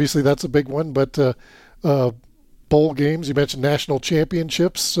 obviously that's a big one, but bowl games, you mentioned national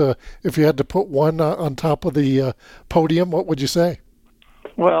championships. If you had to put one on top of the podium, what would you say?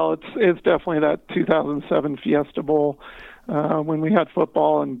 Well, it's definitely that 2007 Fiesta Bowl when we had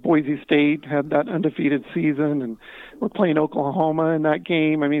football and Boise State had that undefeated season, and we're playing Oklahoma in that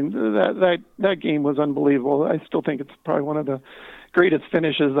game. I mean, that game was unbelievable. I still think it's probably one of the greatest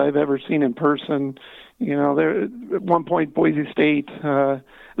finishes I've ever seen in person. There at one point Boise State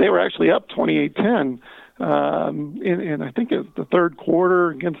they were actually up 28-10. In I think it was the third quarter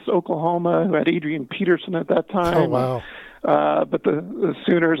against Oklahoma, who had Adrian Peterson at that time. Oh, wow. But the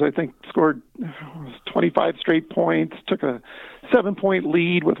Sooners, I think, scored 25 straight points, took a 7-point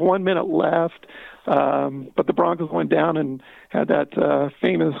lead with 1 minute left. But the Broncos went down and had that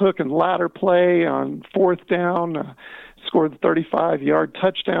famous hook and ladder play on 4th down, scored the 35-yard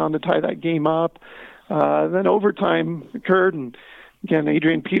touchdown to tie that game up. Then overtime occurred, and again,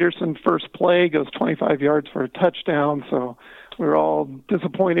 Adrian Peterson, first play, goes 25 yards for a touchdown. So we were all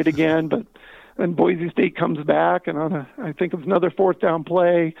disappointed again, but then Boise State comes back, and I think it was another 4th down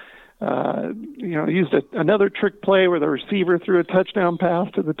play, used another trick play where the receiver threw a touchdown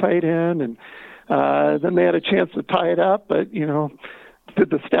pass to the tight end, and then they had a chance to tie it up, but, did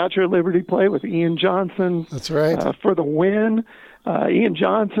the Statue of Liberty play with Ian Johnson. That's right. For the win. Ian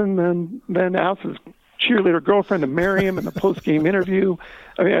Johnson then asked his cheerleader girlfriend to marry him in the post-game interview.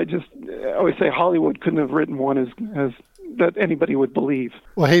 I mean, I always say Hollywood couldn't have written one as that anybody would believe.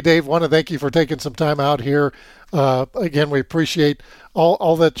 Well, hey, Dave, want to thank you for taking some time out here. Again, we appreciate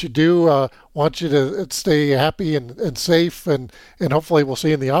all that you do. Want you to stay happy and safe, and hopefully we'll see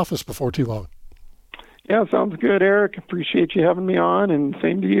you in the office before too long. Yeah, sounds good, Eric. Appreciate you having me on, and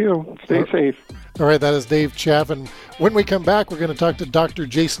same to you. Stay safe. All right, that is Dave Chaffin. When we come back, we're going to talk to Dr.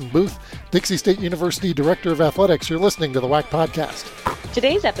 Jason Booth, Dixie State University Director of Athletics. You're listening to the WAC Podcast.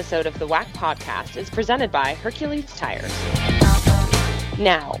 Today's episode of the WAC Podcast is presented by Hercules Tires.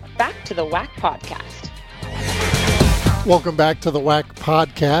 Now, back to the WAC Podcast. Welcome back to the WAC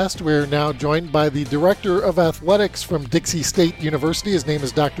Podcast. We're now joined by the Director of Athletics from Dixie State University. His name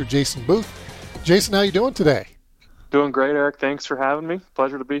is Dr. Jason Booth. Jason, how you doing today? Doing great, Eric. Thanks for having me.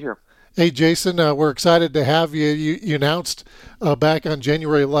 Pleasure to be here. Hey, Jason, we're excited to have you. You announced back on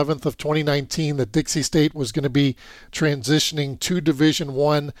January 11th of 2019 that Dixie State was going to be transitioning to Division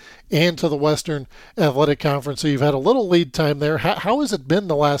I and to the Western Athletic Conference. So you've had a little lead time there. How has it been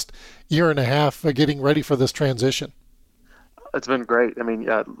the last year and a half getting ready for this transition? It's been great. I mean,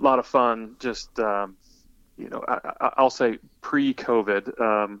 a lot of fun. Just I'll say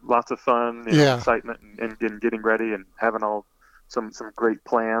pre-COVID, lots of fun, excitement, and getting ready and having some great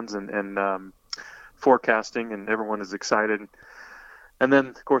plans and forecasting, and everyone is excited. And then,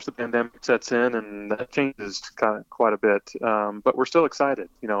 of course, the pandemic sets in, and that changes quite a bit. But we're still excited.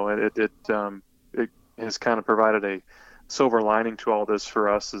 It has kind of provided a silver lining to all this for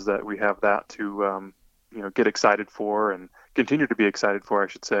us, is that we have that to get excited for and continue to be excited for, I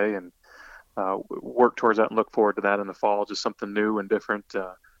should say, and work towards that and look forward to that in the fall, just something new and different.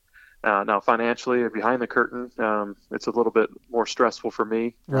 Now, financially, behind the curtain, it's a little bit more stressful for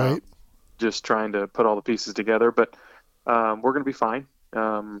me. Right. Just trying to put all the pieces together. But we're going to be fine.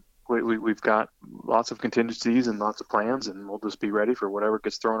 We've got lots of contingencies and lots of plans, and we'll just be ready for whatever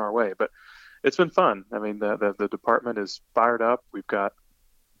gets thrown our way. But it's been fun. I mean, the department is fired up. We've got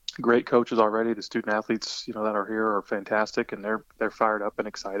great coaches already. The student athletes, that are here are fantastic, and they're fired up and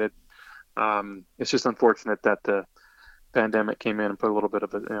excited. It's just unfortunate that the pandemic came in and put a little bit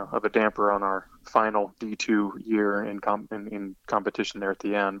of a damper on our final D2 year in competition there at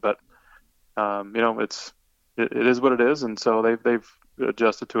the end. But it is what it is, and so they've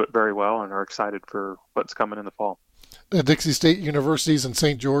adjusted to it very well and are excited for what's coming in the fall. Dixie State University's in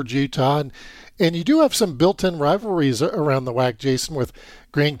St. George, Utah, and you do have some built-in rivalries around the WAC, Jason, with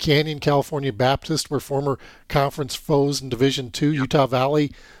Grand Canyon, California Baptist, were former conference foes in Division II. Utah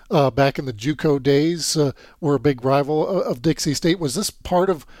Valley, back in the JUCO days, were a big rival of Dixie State. Was this part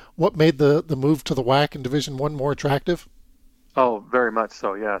of what made the move to the WAC in Division I more attractive? Oh, very much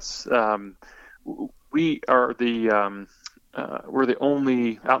so, yes. We are we're the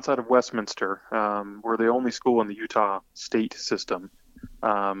only, outside of Westminster, we're the only school in the Utah state system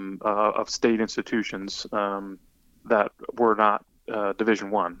of state institutions that were not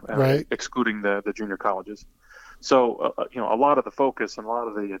Division I, right, excluding the junior colleges. So, a lot of the focus and a lot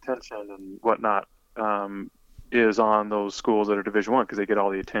of the attention and whatnot is on those schools that are Division I because they get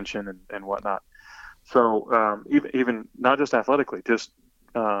all the attention and whatnot. So even not just athletically, just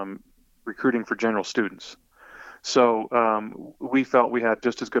recruiting for general students. So we felt we had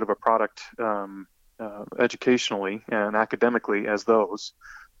just as good of a product educationally and academically as those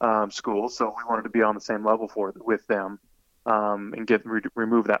schools. So we wanted to be on the same level with them and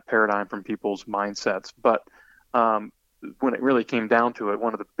remove that paradigm from people's mindsets. But when it really came down to it,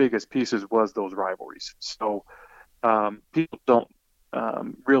 one of the biggest pieces was those rivalries. So people don't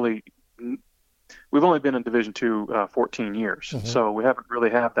really. We've only been in Division II 14 years, mm-hmm. So we haven't really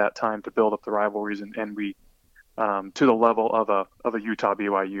had that time to build up the rivalries, and we to the level of a Utah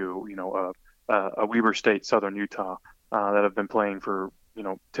BYU, a Weber State Southern Utah that have been playing for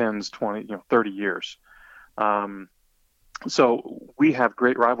 10s, 20, 30 years. So we have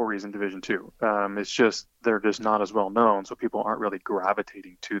great rivalries in Division II. It's just they're just not as well known, so people aren't really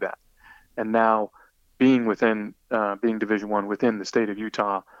gravitating to that. And now, being Division I within the state of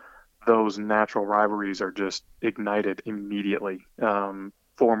Utah, those natural rivalries are just ignited immediately.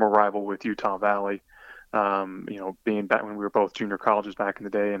 Former rival with Utah Valley, being back when we were both junior colleges back in the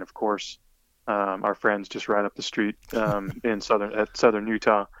day, and of course, our friends just right up the street in Southern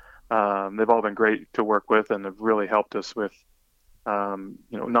Utah. They've all been great to work with and have really helped us with,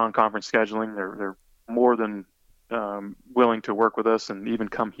 non-conference scheduling. They're more than willing to work with us and even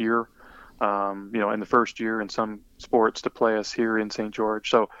come here, in the first year in some sports to play us here in St. George.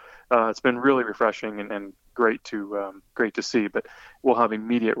 So it's been really refreshing and great to see. But we'll have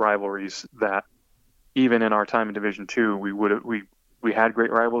immediate rivalries that even in our time in Division II, we had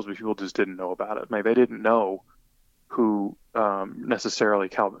great rivals, but people just didn't know about it. Maybe they didn't know who necessarily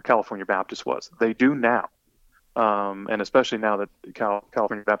California Baptist was. They do now, and especially now that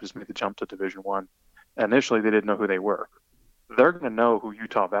California Baptist made the jump to Division I. Initially, they didn't know who they were. They're going to know who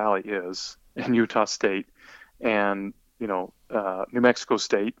Utah Valley is and Utah State and New Mexico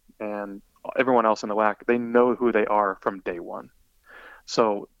State and everyone else in the WAC. They know who they are from day one.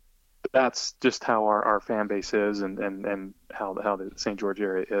 So that's just how our fan base is and how the St. George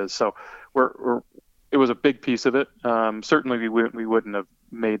area is. So it was a big piece of it. Certainly we wouldn't have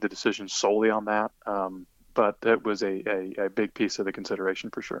made the decision solely on that, but it was a big piece of the consideration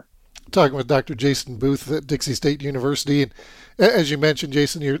for sure. Talking with Dr. Jason Booth at Dixie State University. And as you mentioned,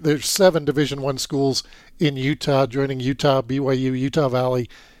 Jason, there's 7 Division I schools in Utah, joining Utah, BYU, Utah Valley,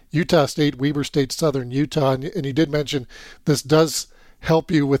 Utah State, Weber State, Southern Utah. And you did mention this does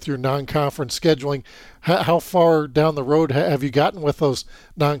help you with your non-conference scheduling. How far down the road have you gotten with those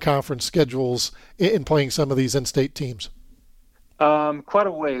non-conference schedules in playing some of these in-state teams? Quite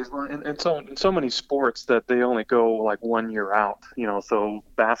a ways. In so many sports that they only go like 1 year out. So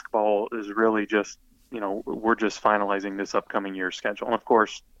basketball is really just we're just finalizing this upcoming year's schedule. And of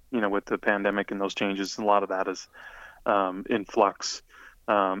course, with the pandemic and those changes, a lot of that is in flux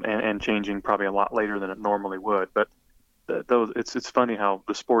and changing probably a lot later than it normally would. But it's funny how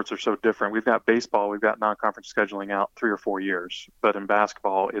the sports are so different. We've got baseball, we've got non-conference scheduling out 3 or 4 years, but in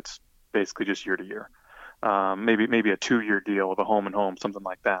basketball, it's basically just year to year. Maybe a 2-year deal of a home and home, something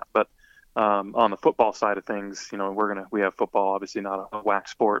like that. But on the football side of things, we have football, obviously not a WAC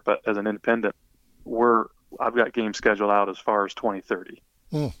sport, but as an independent, I've got games scheduled out as far as 2030.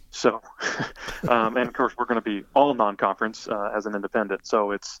 So, and of course, we're going to be all non-conference as an independent. So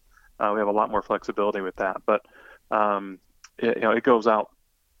we have a lot more flexibility with that. But it goes out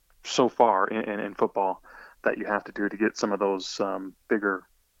so far in football. that you have to do to get some of those bigger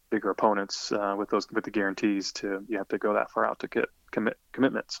opponents with the guarantees. You have to go that far out to get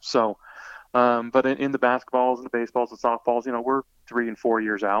commitments. So, but in the basketballs and the baseballs and softballs, we're 3 and 4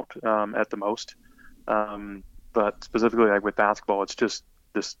 years out at the most. But specifically, like with basketball, it's just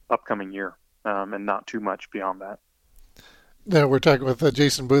this upcoming year, and not too much beyond that. Now, we're talking with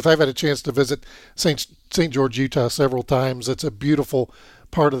Jason Booth. I've had a chance to visit St. George, Utah several times. It's a beautiful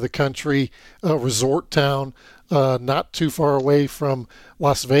part of the country, resort town, not too far away from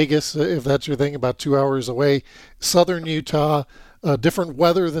Las Vegas, if that's your thing, about 2 hours away. Southern Utah, different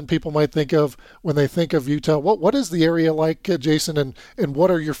weather than people might think of when they think of Utah. What is the area like, Jason, and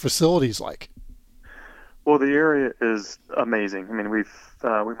what are your facilities like? Well, the area is amazing. I mean, we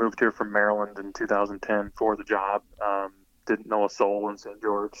moved here from Maryland in 2010 for the job. Didn't know a soul in St.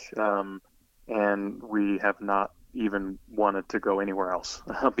 George, and we have not even wanted to go anywhere else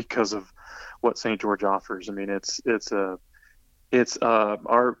because of what St. George offers. I mean,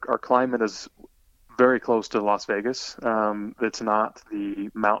 our climate is very close to Las Vegas. It's not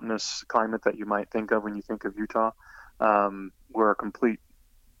the mountainous climate that you might think of when you think of Utah. We're a complete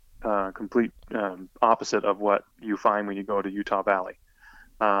opposite of what you find when you go to Utah Valley.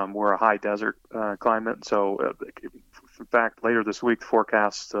 We're a high desert climate, so in fact, later this week, the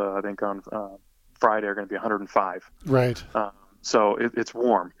forecasts, I think on Friday, are going to be 105. Right. So it's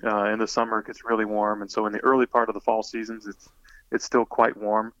warm. In the summer, it gets really warm, and so in the early part of the fall seasons, it's still quite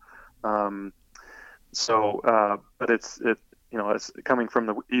warm. But it's coming from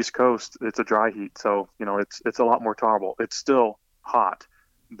the East Coast. It's a dry heat, so it's a lot more tolerable. It's still hot,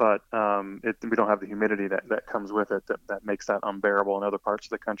 but we don't have the humidity that comes with it that makes that unbearable in other parts of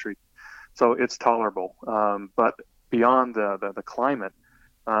the country. So it's tolerable. But beyond the climate,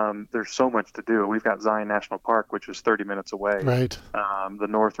 there's so much to do. We've got Zion National Park, which is 30 minutes away. Right. The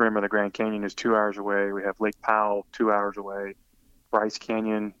North Rim of the Grand Canyon is 2 hours away. We have Lake Powell 2 hours away. Bryce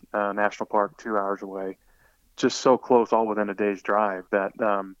Canyon National Park 2 hours away. Just so close, all within a day's drive, that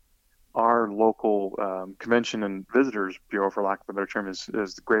our local Convention and Visitors Bureau, for lack of a better term, is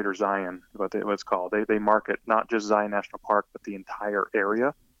the Greater Zion, what it's called. They market not just Zion National Park, but the entire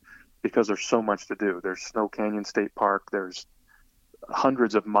area, because there's so much to do. There's Snow Canyon State Park. There's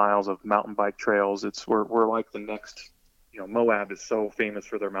hundreds of miles of mountain bike trails. We're like the next, Moab is so famous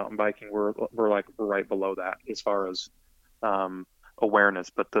for their mountain biking. We're right below that as far as awareness,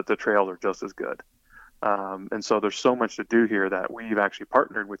 but the trails are just as good. And so there's so much to do here that we've actually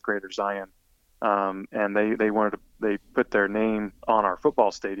partnered with Greater Zion, and they put their name on our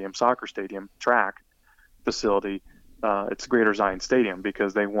football stadium, soccer stadium, track facility. It's Greater Zion Stadium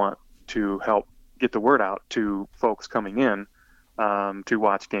because they want to help get the word out to folks coming in to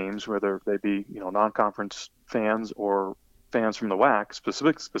watch games, whether they be non-conference fans or fans from the WAC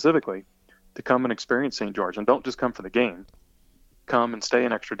specifically, to come and experience St. George. And don't just come for the game. Come and stay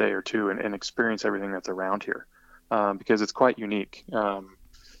an extra day or two and experience everything that's around here, because it's quite unique. A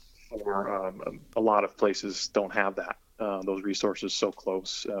lot of places don't have that, those resources so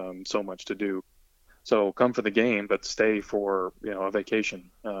close, so much to do. So come for the game, but stay for a vacation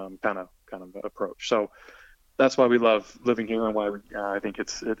kind of approach. So that's why we love living here, and why I think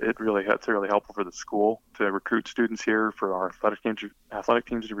it's really helpful for the school to recruit students here, for our athletic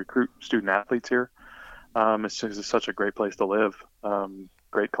teams to recruit student athletes here. It's such a great place to live,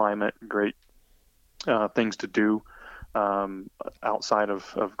 great climate, great things to do outside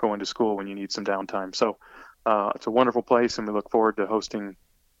of going to school when you need some downtime. So it's a wonderful place, and we look forward to hosting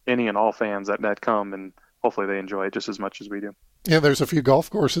any and all fans that come, and hopefully they enjoy it just as much as we do. Yeah, there's a few golf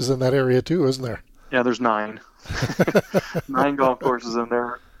courses in that area too, isn't there? Yeah, there's 9. 9 golf courses in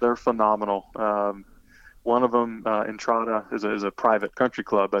there. They're phenomenal. One of them, Entrada, is a private country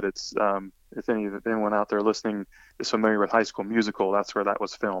club, but it's if anyone out there listening is familiar with High School Musical, that's where that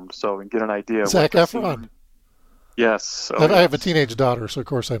was filmed. So we can get an idea. Zac Efron. Yes. I have a teenage daughter, so of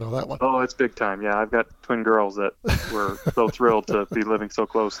course I know that one. Oh, it's big time. Yeah, I've got twin girls that were so thrilled to be living so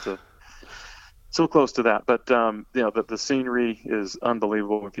close to that. But the scenery is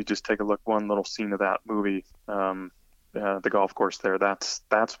unbelievable. If you just take a look, one little scene of that movie, the golf course there, that's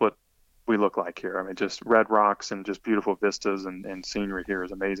what we look like here. I mean, just red rocks and just beautiful vistas, and scenery here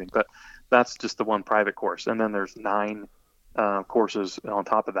is amazing. But that's just the one private course, and then there's 9 courses on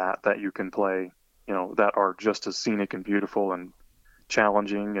top of that you can play, that are just as scenic and beautiful and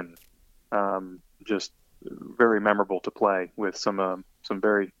challenging, and just very memorable to play, with some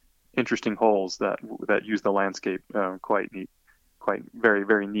very interesting holes that use the landscape quite neat, very,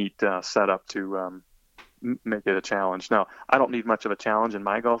 very neat setup to make it a challenge. Now, I don't need much of a challenge in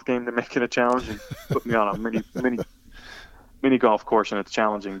my golf game to make it a challenge and put me on a mini golf course and it's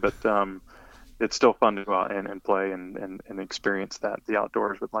challenging. But it's still fun to go out and play and experience the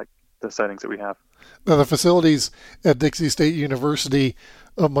outdoors with like the settings that we have. Now, the facilities at Dixie State University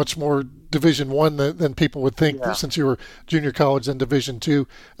are much more Division I than people would think, since you were junior college and Division II.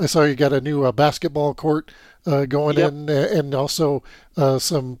 I saw you got a new basketball court going in, and also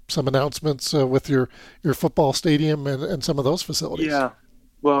some announcements with your football stadium and some of those facilities. Yeah.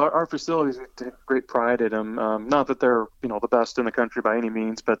 Well, our facilities, we take great pride in them. Not that they're the best in the country by any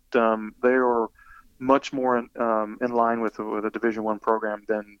means, but they are much more in line with a Division I program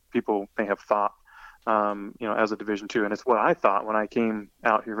than people may have thought. As a Division II, and it's what I thought when I came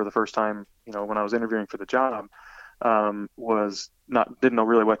out here for the first time. When I was interviewing for the job, didn't know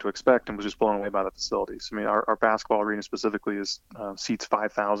really what to expect, and was just blown away by the facilities. I mean, our basketball arena specifically seats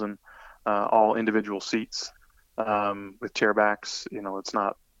 5,000, all individual seats with chair backs. It's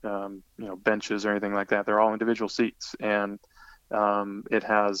not benches or anything like that. They're all individual seats, and it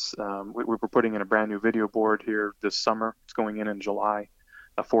has. We're putting in a brand new video board here this summer. It's going in July.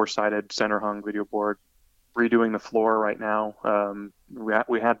 A 4-sided center hung video board, redoing the floor right now.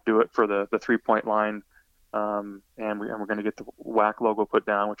 We had to do it for the 3-point line, and we're going to get the WAC logo put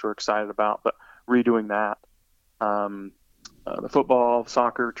down, which we're excited about. But redoing that, the football,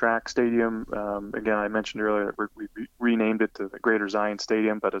 soccer, track, stadium. Again, I mentioned earlier that we renamed it to the Greater Zion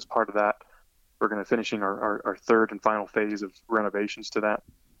Stadium, but as part of that, we're going to finishing our third and final phase of renovations to that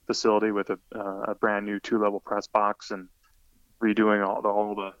facility with a brand new 2-level press box and redoing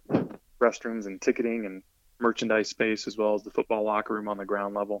all the restrooms and ticketing and merchandise space, as well as the football locker room on the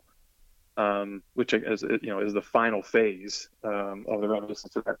ground level, which is the final phase of the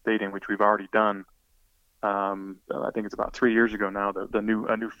renovations to that stadium, which we've already done. I think it's about 3 years ago now. A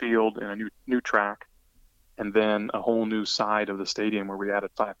new field and a new track, and then a whole new side of the stadium where we added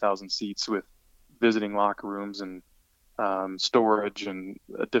 5,000 seats with visiting locker rooms and storage and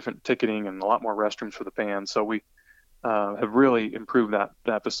different ticketing and a lot more restrooms for the fans. So we have really improved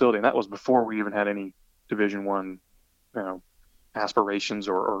that facility, and that was before we even had any Division I, aspirations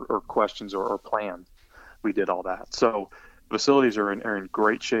or questions or plans. We did all that. So facilities are in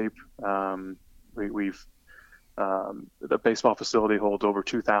great shape. We've the baseball facility holds over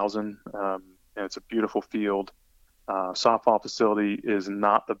 2,000, and it's a beautiful field. Softball facility is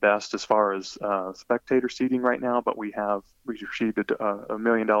not the best as far as spectator seating right now, but we received a $1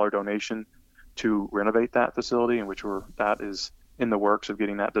 million donation to renovate that facility, in which that is in the works of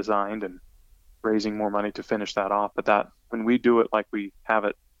getting that designed and raising more money to finish that off. But that, when we do it like we have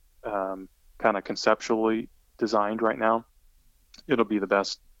it kind of conceptually designed right now, it'll be the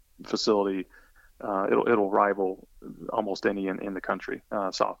best facility. It'll rival almost any in the country,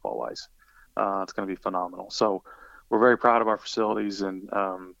 softball wise. It's going to be phenomenal. So we're very proud of our facilities, and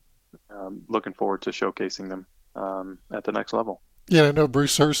looking forward to showcasing them at the next level. Yeah, I know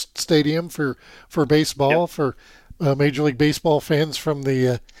Bruce Hurst Stadium for baseball. Yep. For Major League Baseball fans from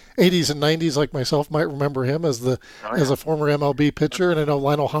the 80s and 90s, like myself, might remember him as a former MLB pitcher. And I know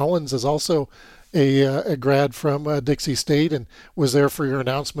Lionel Hollins is also a grad from Dixie State and was there for your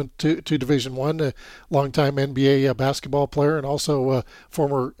announcement to Division I, a longtime NBA basketball player and also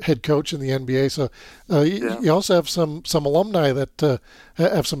former head coach in the NBA. So you also have some alumni that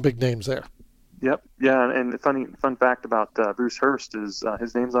have some big names there. Yep. Yeah. And fun fact about Bruce Hurst is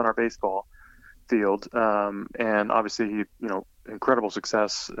his name's on our baseball field. And obviously he, incredible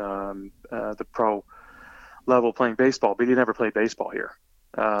success at the pro level playing baseball, but he never played baseball here.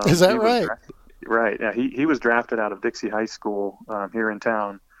 Is that right? Right. Yeah. He was drafted out of Dixie High School here in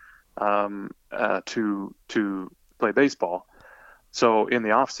town to play baseball. So in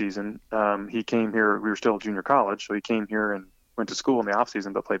the off season, he came here. We were still junior college, so he came here and went to school in the off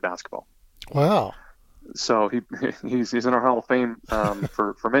season, but played basketball. Wow. So he's in our Hall of Fame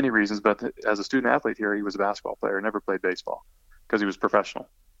for many reasons, but as a student athlete here, he was a basketball player, never played baseball because he was professional.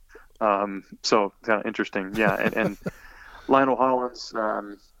 So kind of interesting. Yeah. And Lionel Hollins,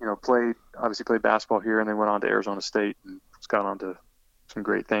 played basketball here and then went on to Arizona State and got on to some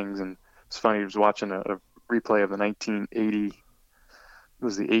great things. And it's funny, he was watching a replay of the 1980, it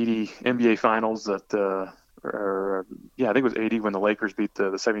was the 80 NBA finals that, I think it was 80 when the Lakers beat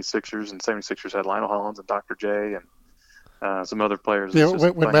the 76ers, and 76ers had Lionel Hollins and Dr. J and some other players. Yeah,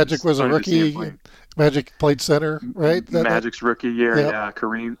 when Magic was a rookie, Magic played center, right? Magic's rookie year, yeah.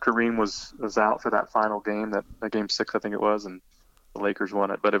 Kareem was out for that final game, that game 6, I think it was, and the Lakers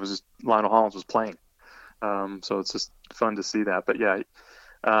won it. But it was just Lionel Hollins was playing, so it's just fun to see that. But yeah,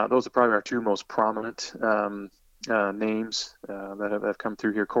 those are probably our two most prominent names that have come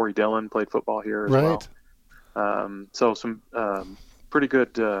through here. Corey Dillon played football here as well. So some pretty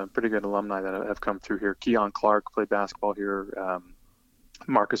good alumni that have come through here. Keon Clark played basketball here.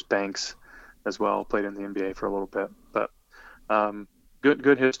 Marcus Banks as well. Played in the NBA for a little bit, but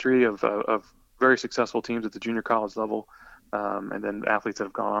good history of very successful teams at the junior college level, and then athletes that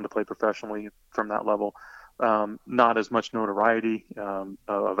have gone on to play professionally from that level. Not as much notoriety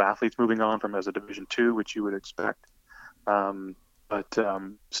of athletes moving on from as a Division II, which you would expect, but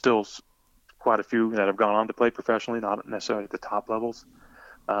still quite a few that have gone on to play professionally, not necessarily at the top levels.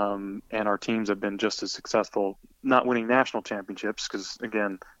 And our teams have been just as successful, not winning national championships, because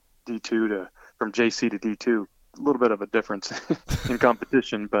again, D2 from JC to D2, a little bit of a difference in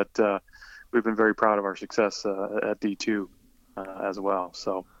competition, but we've been very proud of our success at D2 as well.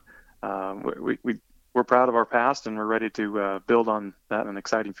 So we're proud of our past, and we're ready to build on that in an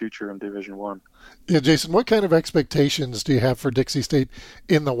exciting future in Division I. Yeah, Jason, what kind of expectations do you have for Dixie State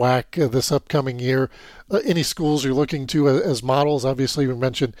in the WAC this upcoming year? Any schools you're looking to as models? Obviously, we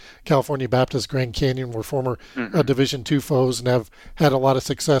mentioned California Baptist, Grand Canyon were former Division II foes and have had a lot of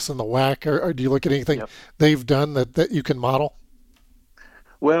success in the WAC. Or do you look at anything they've done that you can model?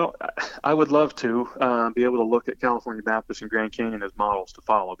 Well, I would love to be able to look at California Baptist and Grand Canyon as models to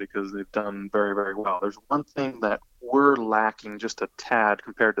follow, because they've done very, very well. There's one thing that we're lacking just a tad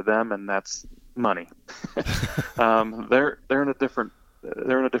compared to them, and that's money. They're in a different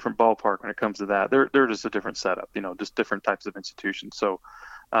ballpark when it comes to that. They're just a different setup, just different types of institutions. So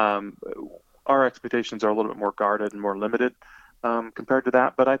our expectations are a little bit more guarded and more limited compared to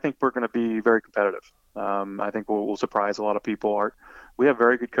that, but I think we're going to be very competitive. I think we'll surprise a lot of people. We have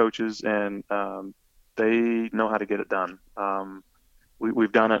very good coaches, and they know how to get it done.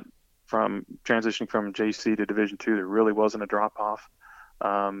 We've done it from transitioning from JC to Division II. There really wasn't a drop off.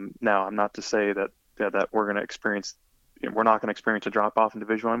 Now, I'm not to say that we're going to experience. We're not going to experience a drop off in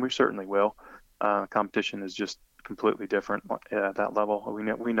Division I. We certainly will. Competition is just completely different at that level.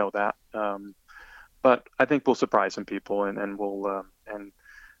 We know that. But I think we'll surprise some people, and we'll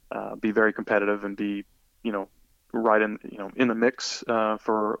be very competitive and be, right in the mix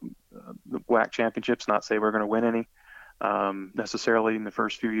for the WAC championships. Not say we're going to win any necessarily in the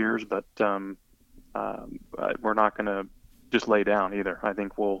first few years, but we're not going to just lay down either. I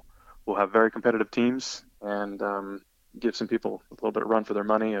think we'll have very competitive teams and give some people a little bit of run for their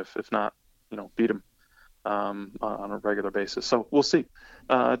money, if not, beat them on a regular basis. So we'll see.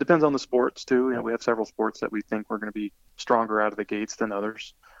 It depends on the sports too. We have several sports that we think we're going to be stronger out of the gates than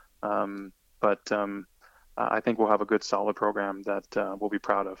others. But I think we'll have a good, solid program that we'll be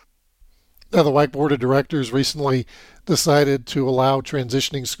proud of. Now, the WAC Board of Directors recently decided to allow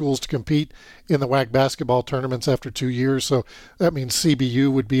transitioning schools to compete in the WAC basketball tournaments after 2 years. So that means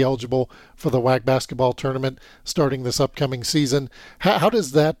CBU would be eligible for the WAC basketball tournament starting this upcoming season. How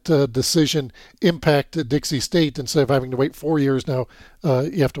does that decision impact Dixie State? Instead of having to wait 4 years now,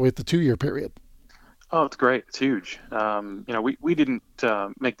 you have to wait the 2-year period. Oh, it's great. It's huge. We didn't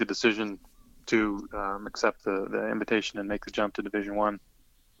make the decision to accept the invitation and make the jump to Division I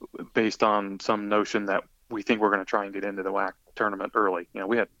based on some notion that we think we're going to try and get into the WAC tournament early.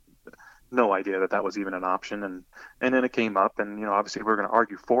 We had no idea that was even an option, and then it came up, and obviously we're going to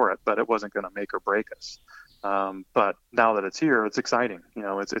argue for it, but it wasn't going to make or break us. But now that it's here, it's exciting.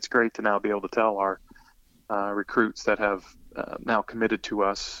 It's great to now be able to tell our recruits that have now committed to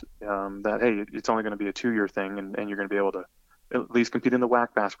us that, hey, it's only going to be a 2-year thing, and you're going to be able to at least compete in the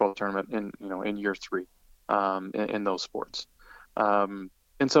WAC basketball tournament in year 3 in those sports.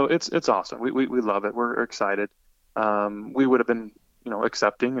 And so it's awesome. We love it. We're excited. We would have been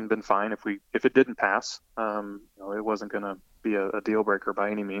accepting and been fine if it didn't pass. It wasn't going to be a deal breaker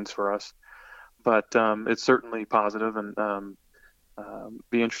by any means for us. But it's certainly positive, and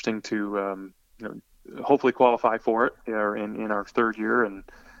be interesting to hopefully qualify for it in our 3rd year and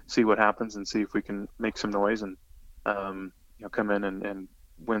see what happens, and see if we can make some noise and come in and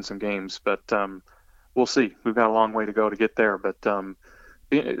win some games. But we'll see. We've got a long way to go to get there, but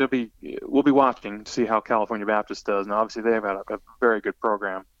we'll be watching to see how California Baptist does. And obviously they have had a very good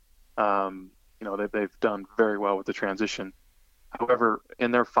program. They've done very well with the transition. However,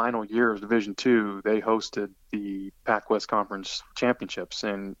 in their final year of Division II, they hosted the Pac-West Conference Championships,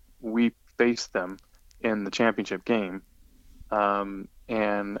 and we faced them in the championship game.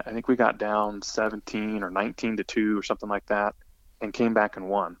 And I think we got down 17 or 19-2 or something like that, and came back and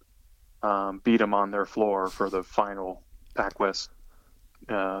won. Beat them on their floor for the final Pac-West,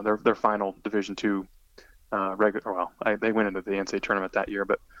 their final Division II they went into the NCAA tournament that year,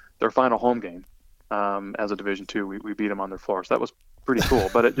 but their final home game as a Division II, we beat them on their floor. So that was pretty cool.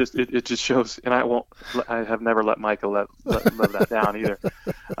 But it just shows, and I have never let Micah let that down either.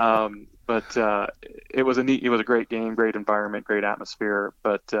 But it was a great game, great environment, great atmosphere.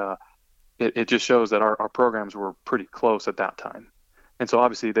 But it just shows that our programs were pretty close at that time. And so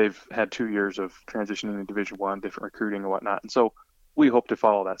obviously they've had 2 years of transitioning to Division I, different recruiting and whatnot. And so we hope to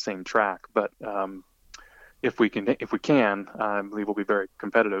follow that same track. But if we can, I believe we'll be very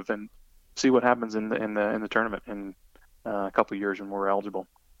competitive and see what happens in the tournament in a couple of years when we're eligible.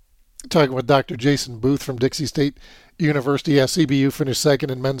 Talking with Dr. Jason Booth from Dixie State University. CBU finished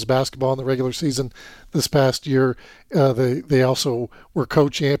second in men's basketball in the regular season this past year. They also were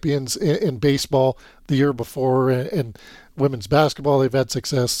co-champions in baseball the year before, and women's basketball they've had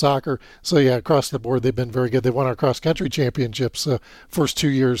success, soccer. So yeah, across the board they've been very good. They won our cross-country championships first 2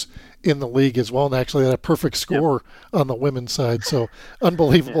 years in the league as well, and actually had a perfect score on the women's side. So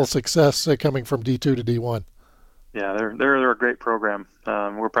unbelievable success coming from D2 to D1. Yeah, they're a great program.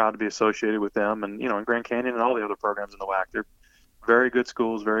 We're proud to be associated with them, and in Grand Canyon and all the other programs in the WAC. They're very good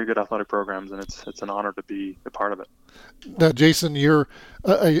schools, very good athletic programs, and it's an honor to be a part of it. Now, Jason,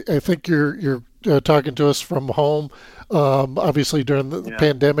 I think you're talking to us from home. Obviously, during the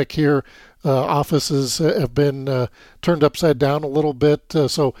pandemic here, offices have been turned upside down a little bit.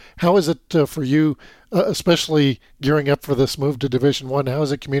 So, how is it for you? Especially gearing up for this move to Division I, how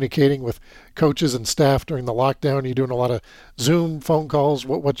is it communicating with coaches and staff during the lockdown? Are you doing a lot of Zoom phone calls?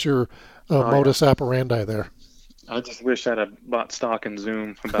 What's your modus operandi there? I just wish I'd have bought stock in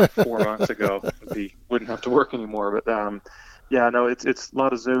Zoom about 4 months ago. Wouldn't have to work anymore. But it's a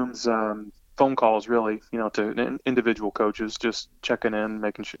lot of Zooms, phone calls really, to individual coaches, just checking in,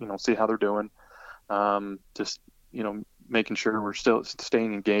 making sure, see how they're doing. Making sure we're still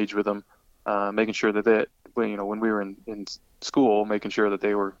staying engaged with them. Making sure that when we were in school, making sure that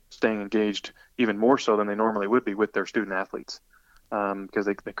they were staying engaged even more so than they normally would be with their student athletes, because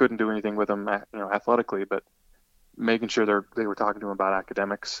they couldn't do anything with them, athletically, but making sure they were talking to them about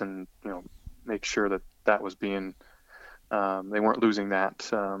academics and make sure that was being they weren't losing that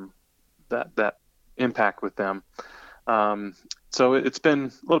impact with them. So it's been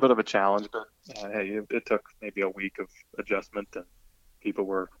a little bit of a challenge, but hey, it took maybe a week of adjustment and people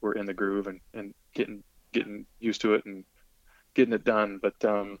were in the groove and getting used to it and getting it done. But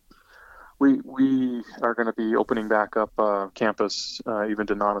we are going to be opening back up campus even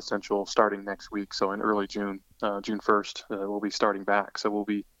to non-essential starting next week. So in early June, June 1st, we'll be starting back. So we'll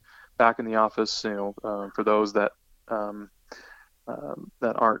be back in the office. For those that that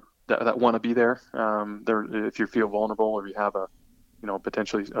want to be there. If you feel vulnerable or you have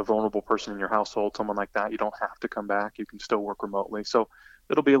potentially a vulnerable person in your household, someone like that, you don't have to come back. You can still work remotely. So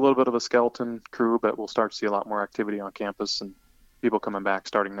it'll be a little bit of a skeleton crew, but we'll start to see a lot more activity on campus and people coming back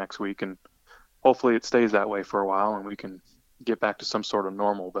starting next week. And hopefully it stays that way for a while and we can get back to some sort of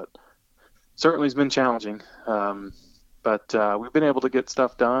normal. But certainly it's been challenging. But we've been able to get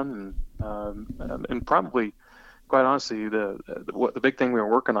stuff done and probably, quite honestly, the big thing we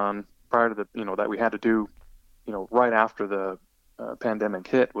were working on prior to that we had to do, right after the pandemic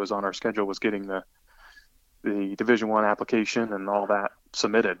hit was on our schedule was getting the Division I application and all that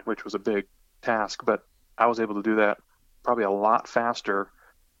submitted, which was a big task. But I was able to do that probably a lot faster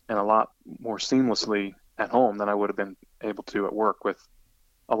and a lot more seamlessly at home than I would have been able to at work with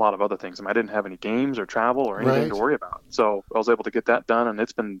a lot of other things. I didn't have any games or travel or anything to worry about. So I was able to get that done, and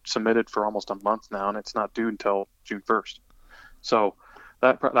it's been submitted for almost a month now, and it's not due until June 1st. So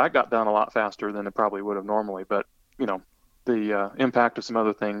that got done a lot faster than it probably would have normally. But, the impact of some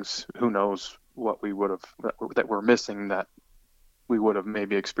other things, who knows what we would have, that we're missing that we would have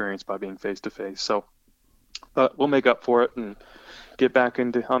maybe experienced by being face-to-face. So we'll make up for it and get back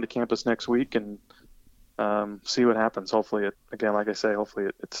onto campus next week and see what happens. Hopefully it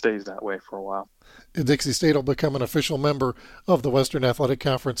stays that way for a while. Dixie State will become an official member of the Western Athletic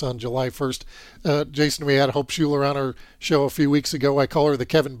Conference on July 1st. Jason, we had Hope Schuler on our show a few weeks ago. I call her the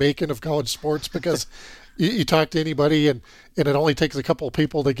Kevin Bacon of college sports because you talk to anybody and it only takes a couple of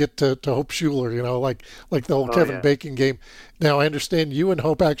people to get to Hope Schuler, like the whole Kevin Bacon game. Now, I understand you and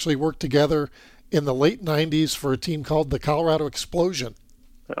Hope actually worked together in the late 90s for a team called the Colorado Explosion.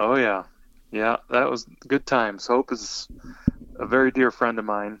 Oh, yeah. Yeah, that was good times. Hope is a very dear friend of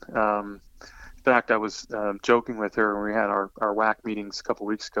mine. In fact, I was joking with her when we had our WAC meetings a couple of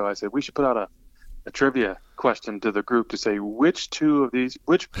weeks ago. I said, we should put out a trivia question to the group to say which two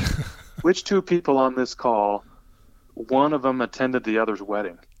people on this call, one of them attended the other's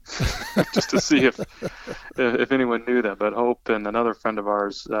wedding, just to see if anyone knew that. But Hope and another friend of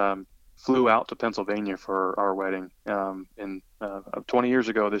ours flew out to Pennsylvania for our wedding 20 years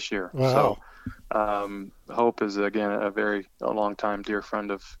ago this year. Wow. So Hope is, again, a long-time dear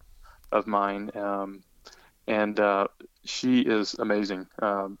friend of mine. And she is amazing.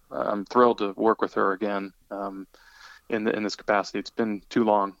 I'm thrilled to work with her again in this capacity. It's been too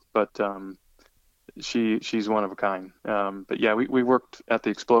long, but she's one of a kind. But yeah, we worked at the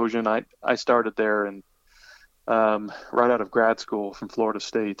Explosion. I started there and right out of grad school from Florida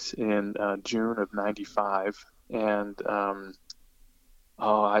State in June of '95, and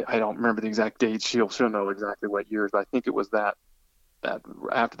I don't remember the exact dates. She'll know exactly what years, but I think it was that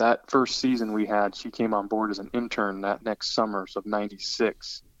after that first season we had, she came on board as an intern that next summer, so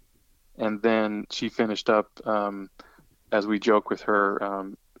 '96, and then she finished up, as we joke with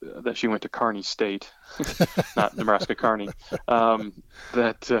her, that she went to Kearney State, not Nebraska Kearney,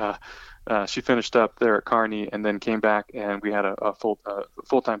 she finished up there at Kearney and then came back, and we had a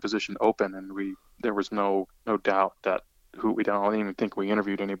full-time position open, and there was no doubt that we don't even think we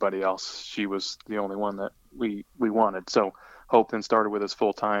interviewed anybody else. She was the only one that we wanted. So Hope then started with us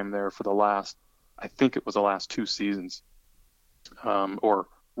full-time there for I think it was the last 2 seasons, or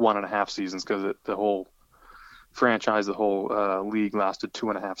 1.5 seasons, because the whole franchise, the whole league lasted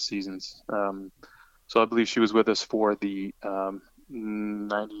 2.5 seasons. So I believe she was with us for the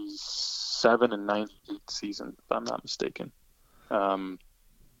 97 and 98 season, if I'm not mistaken.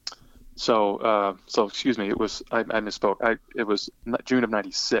 So excuse me, I misspoke. It was June of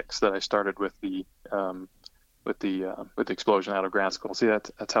 '96 that I started with the Explosion out of grad school. See,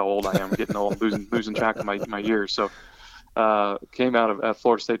 that's how old I am. I'm getting old, losing track of my years. So came out of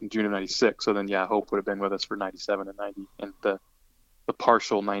Florida State in June of '96. So then, yeah, Hope would have been with us for '97 and '90 and the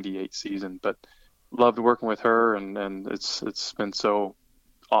partial '98 season. But loved working with her, and it's been so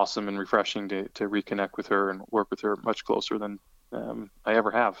awesome and refreshing to reconnect with her and work with her much closer than I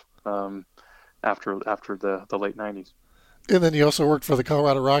ever have after the late '90s. And then you also worked for the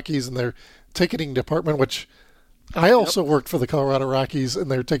Colorado Rockies in their ticketing department, which I also worked for the Colorado Rockies in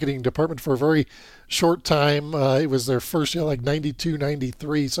their ticketing department for a very short time. It was their first year, like 92,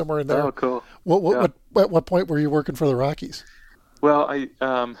 93, somewhere in there. Oh, cool. At what point were you working for the Rockies? Well,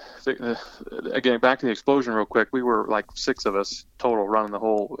 again, back to the Explosion real quick. We were like 6 of us total running the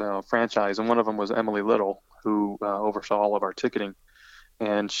whole franchise, and one of them was Emily Little, who oversaw all of our ticketing.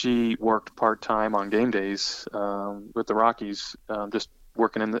 And she worked part-time on game days with the Rockies, just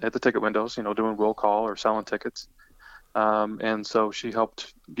working at the ticket windows, doing will call or selling tickets. And so she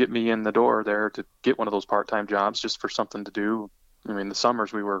helped get me in the door there to get one of those part-time jobs just for something to do. I mean, the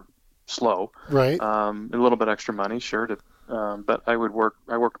summers we were slow, right? A little bit extra money, sure. But I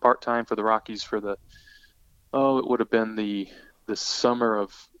worked part-time for the Rockies for it would have been the summer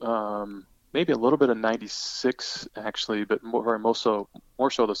of maybe a little bit of '96 actually, but more so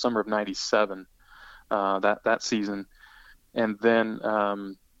the summer of '97, that season. And then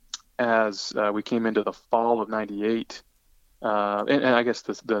as we came into the fall of '98, and I guess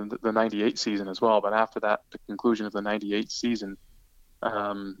the '98 season as well, but after that, the conclusion of the '98 season,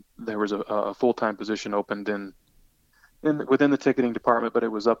 there was a full-time position opened within the ticketing department, but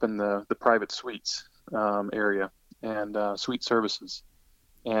it was up in the private suites area and suite services.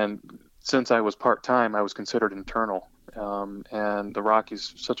 And since I was part-time, I was considered internal. And the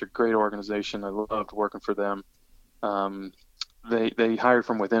Rockies, such a great organization. I loved working for them. They hired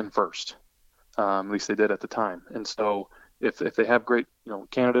from within first. At least they did at the time. And so if they have great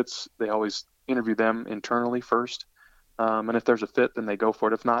candidates, they always interview them internally first. And if there's a fit, then they go for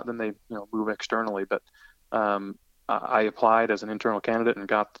it. If not, then they move externally. But I applied as an internal candidate and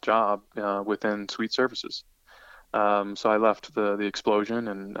got the job within Suite Services. So I left the Explosion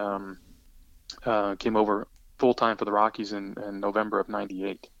and came over full time for the Rockies in November of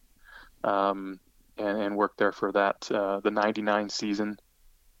 '98, and worked there for the '99 season,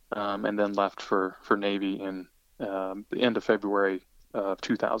 and then left for Navy in the end of February of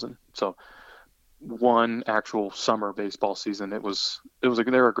 2000. So one actual summer baseball season. They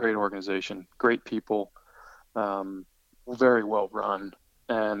were a great organization, great people, very well run,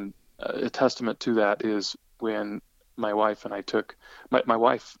 and a testament to that is when my wife and I took my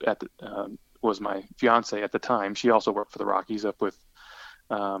wife was my fiance at the time. She also worked for the Rockies up in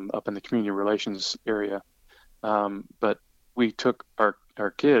the community relations area, but we took our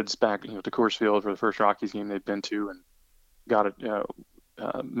kids back to Coors Field for the first Rockies game they'd been to, and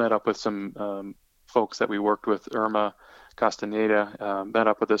met up with some folks that we worked with. Irma Castaneda met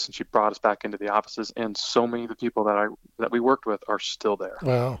up with us, and she brought us back into the offices, and so many of the people that we worked with are still there.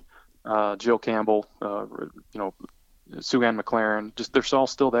 Wow. Jill Campbell, Sue Ann McLaren, they're all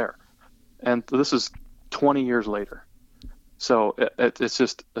still there. And this is 20 years later. So it's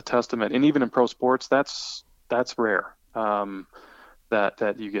just a testament. And even in pro sports, that's rare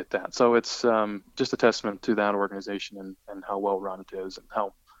that you get that. So it's just a testament to that organization and how well run it is and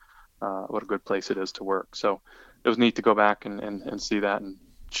how what a good place it is to work. So it was neat to go back and see that and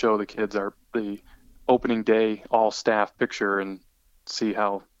show the kids the opening day all staff picture and see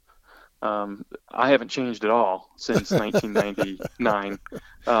how I haven't changed at all since 1999.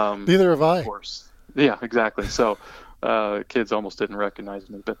 Neither have I. Of course. Yeah, exactly. So kids almost didn't recognize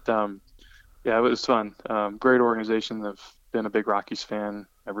me. But, yeah, it was fun. Great organization. I've been a big Rockies fan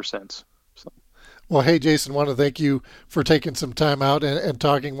ever since. So. Well, hey, Jason, want to thank you for taking some time out and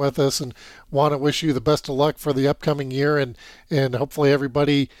talking with us, and want to wish you the best of luck for the upcoming year, and hopefully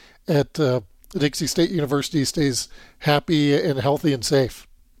everybody at Dixie State University stays happy and healthy and safe.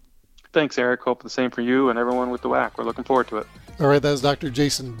 Thanks, Eric. Hope the same for you and everyone with the WAC. We're looking forward to it. All right, that is Dr.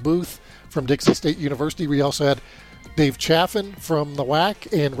 Jason Booth from Dixie State University. We also had Dave Chaffin from the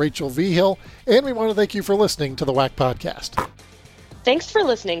WAC and Rachel Vigil, and we want to thank you for listening to the WAC Podcast. Thanks for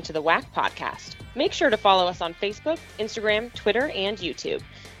listening to the WAC Podcast. Make sure to follow us on Facebook, Instagram, Twitter, and YouTube.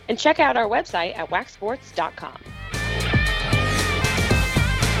 And check out our website at wacsports.com.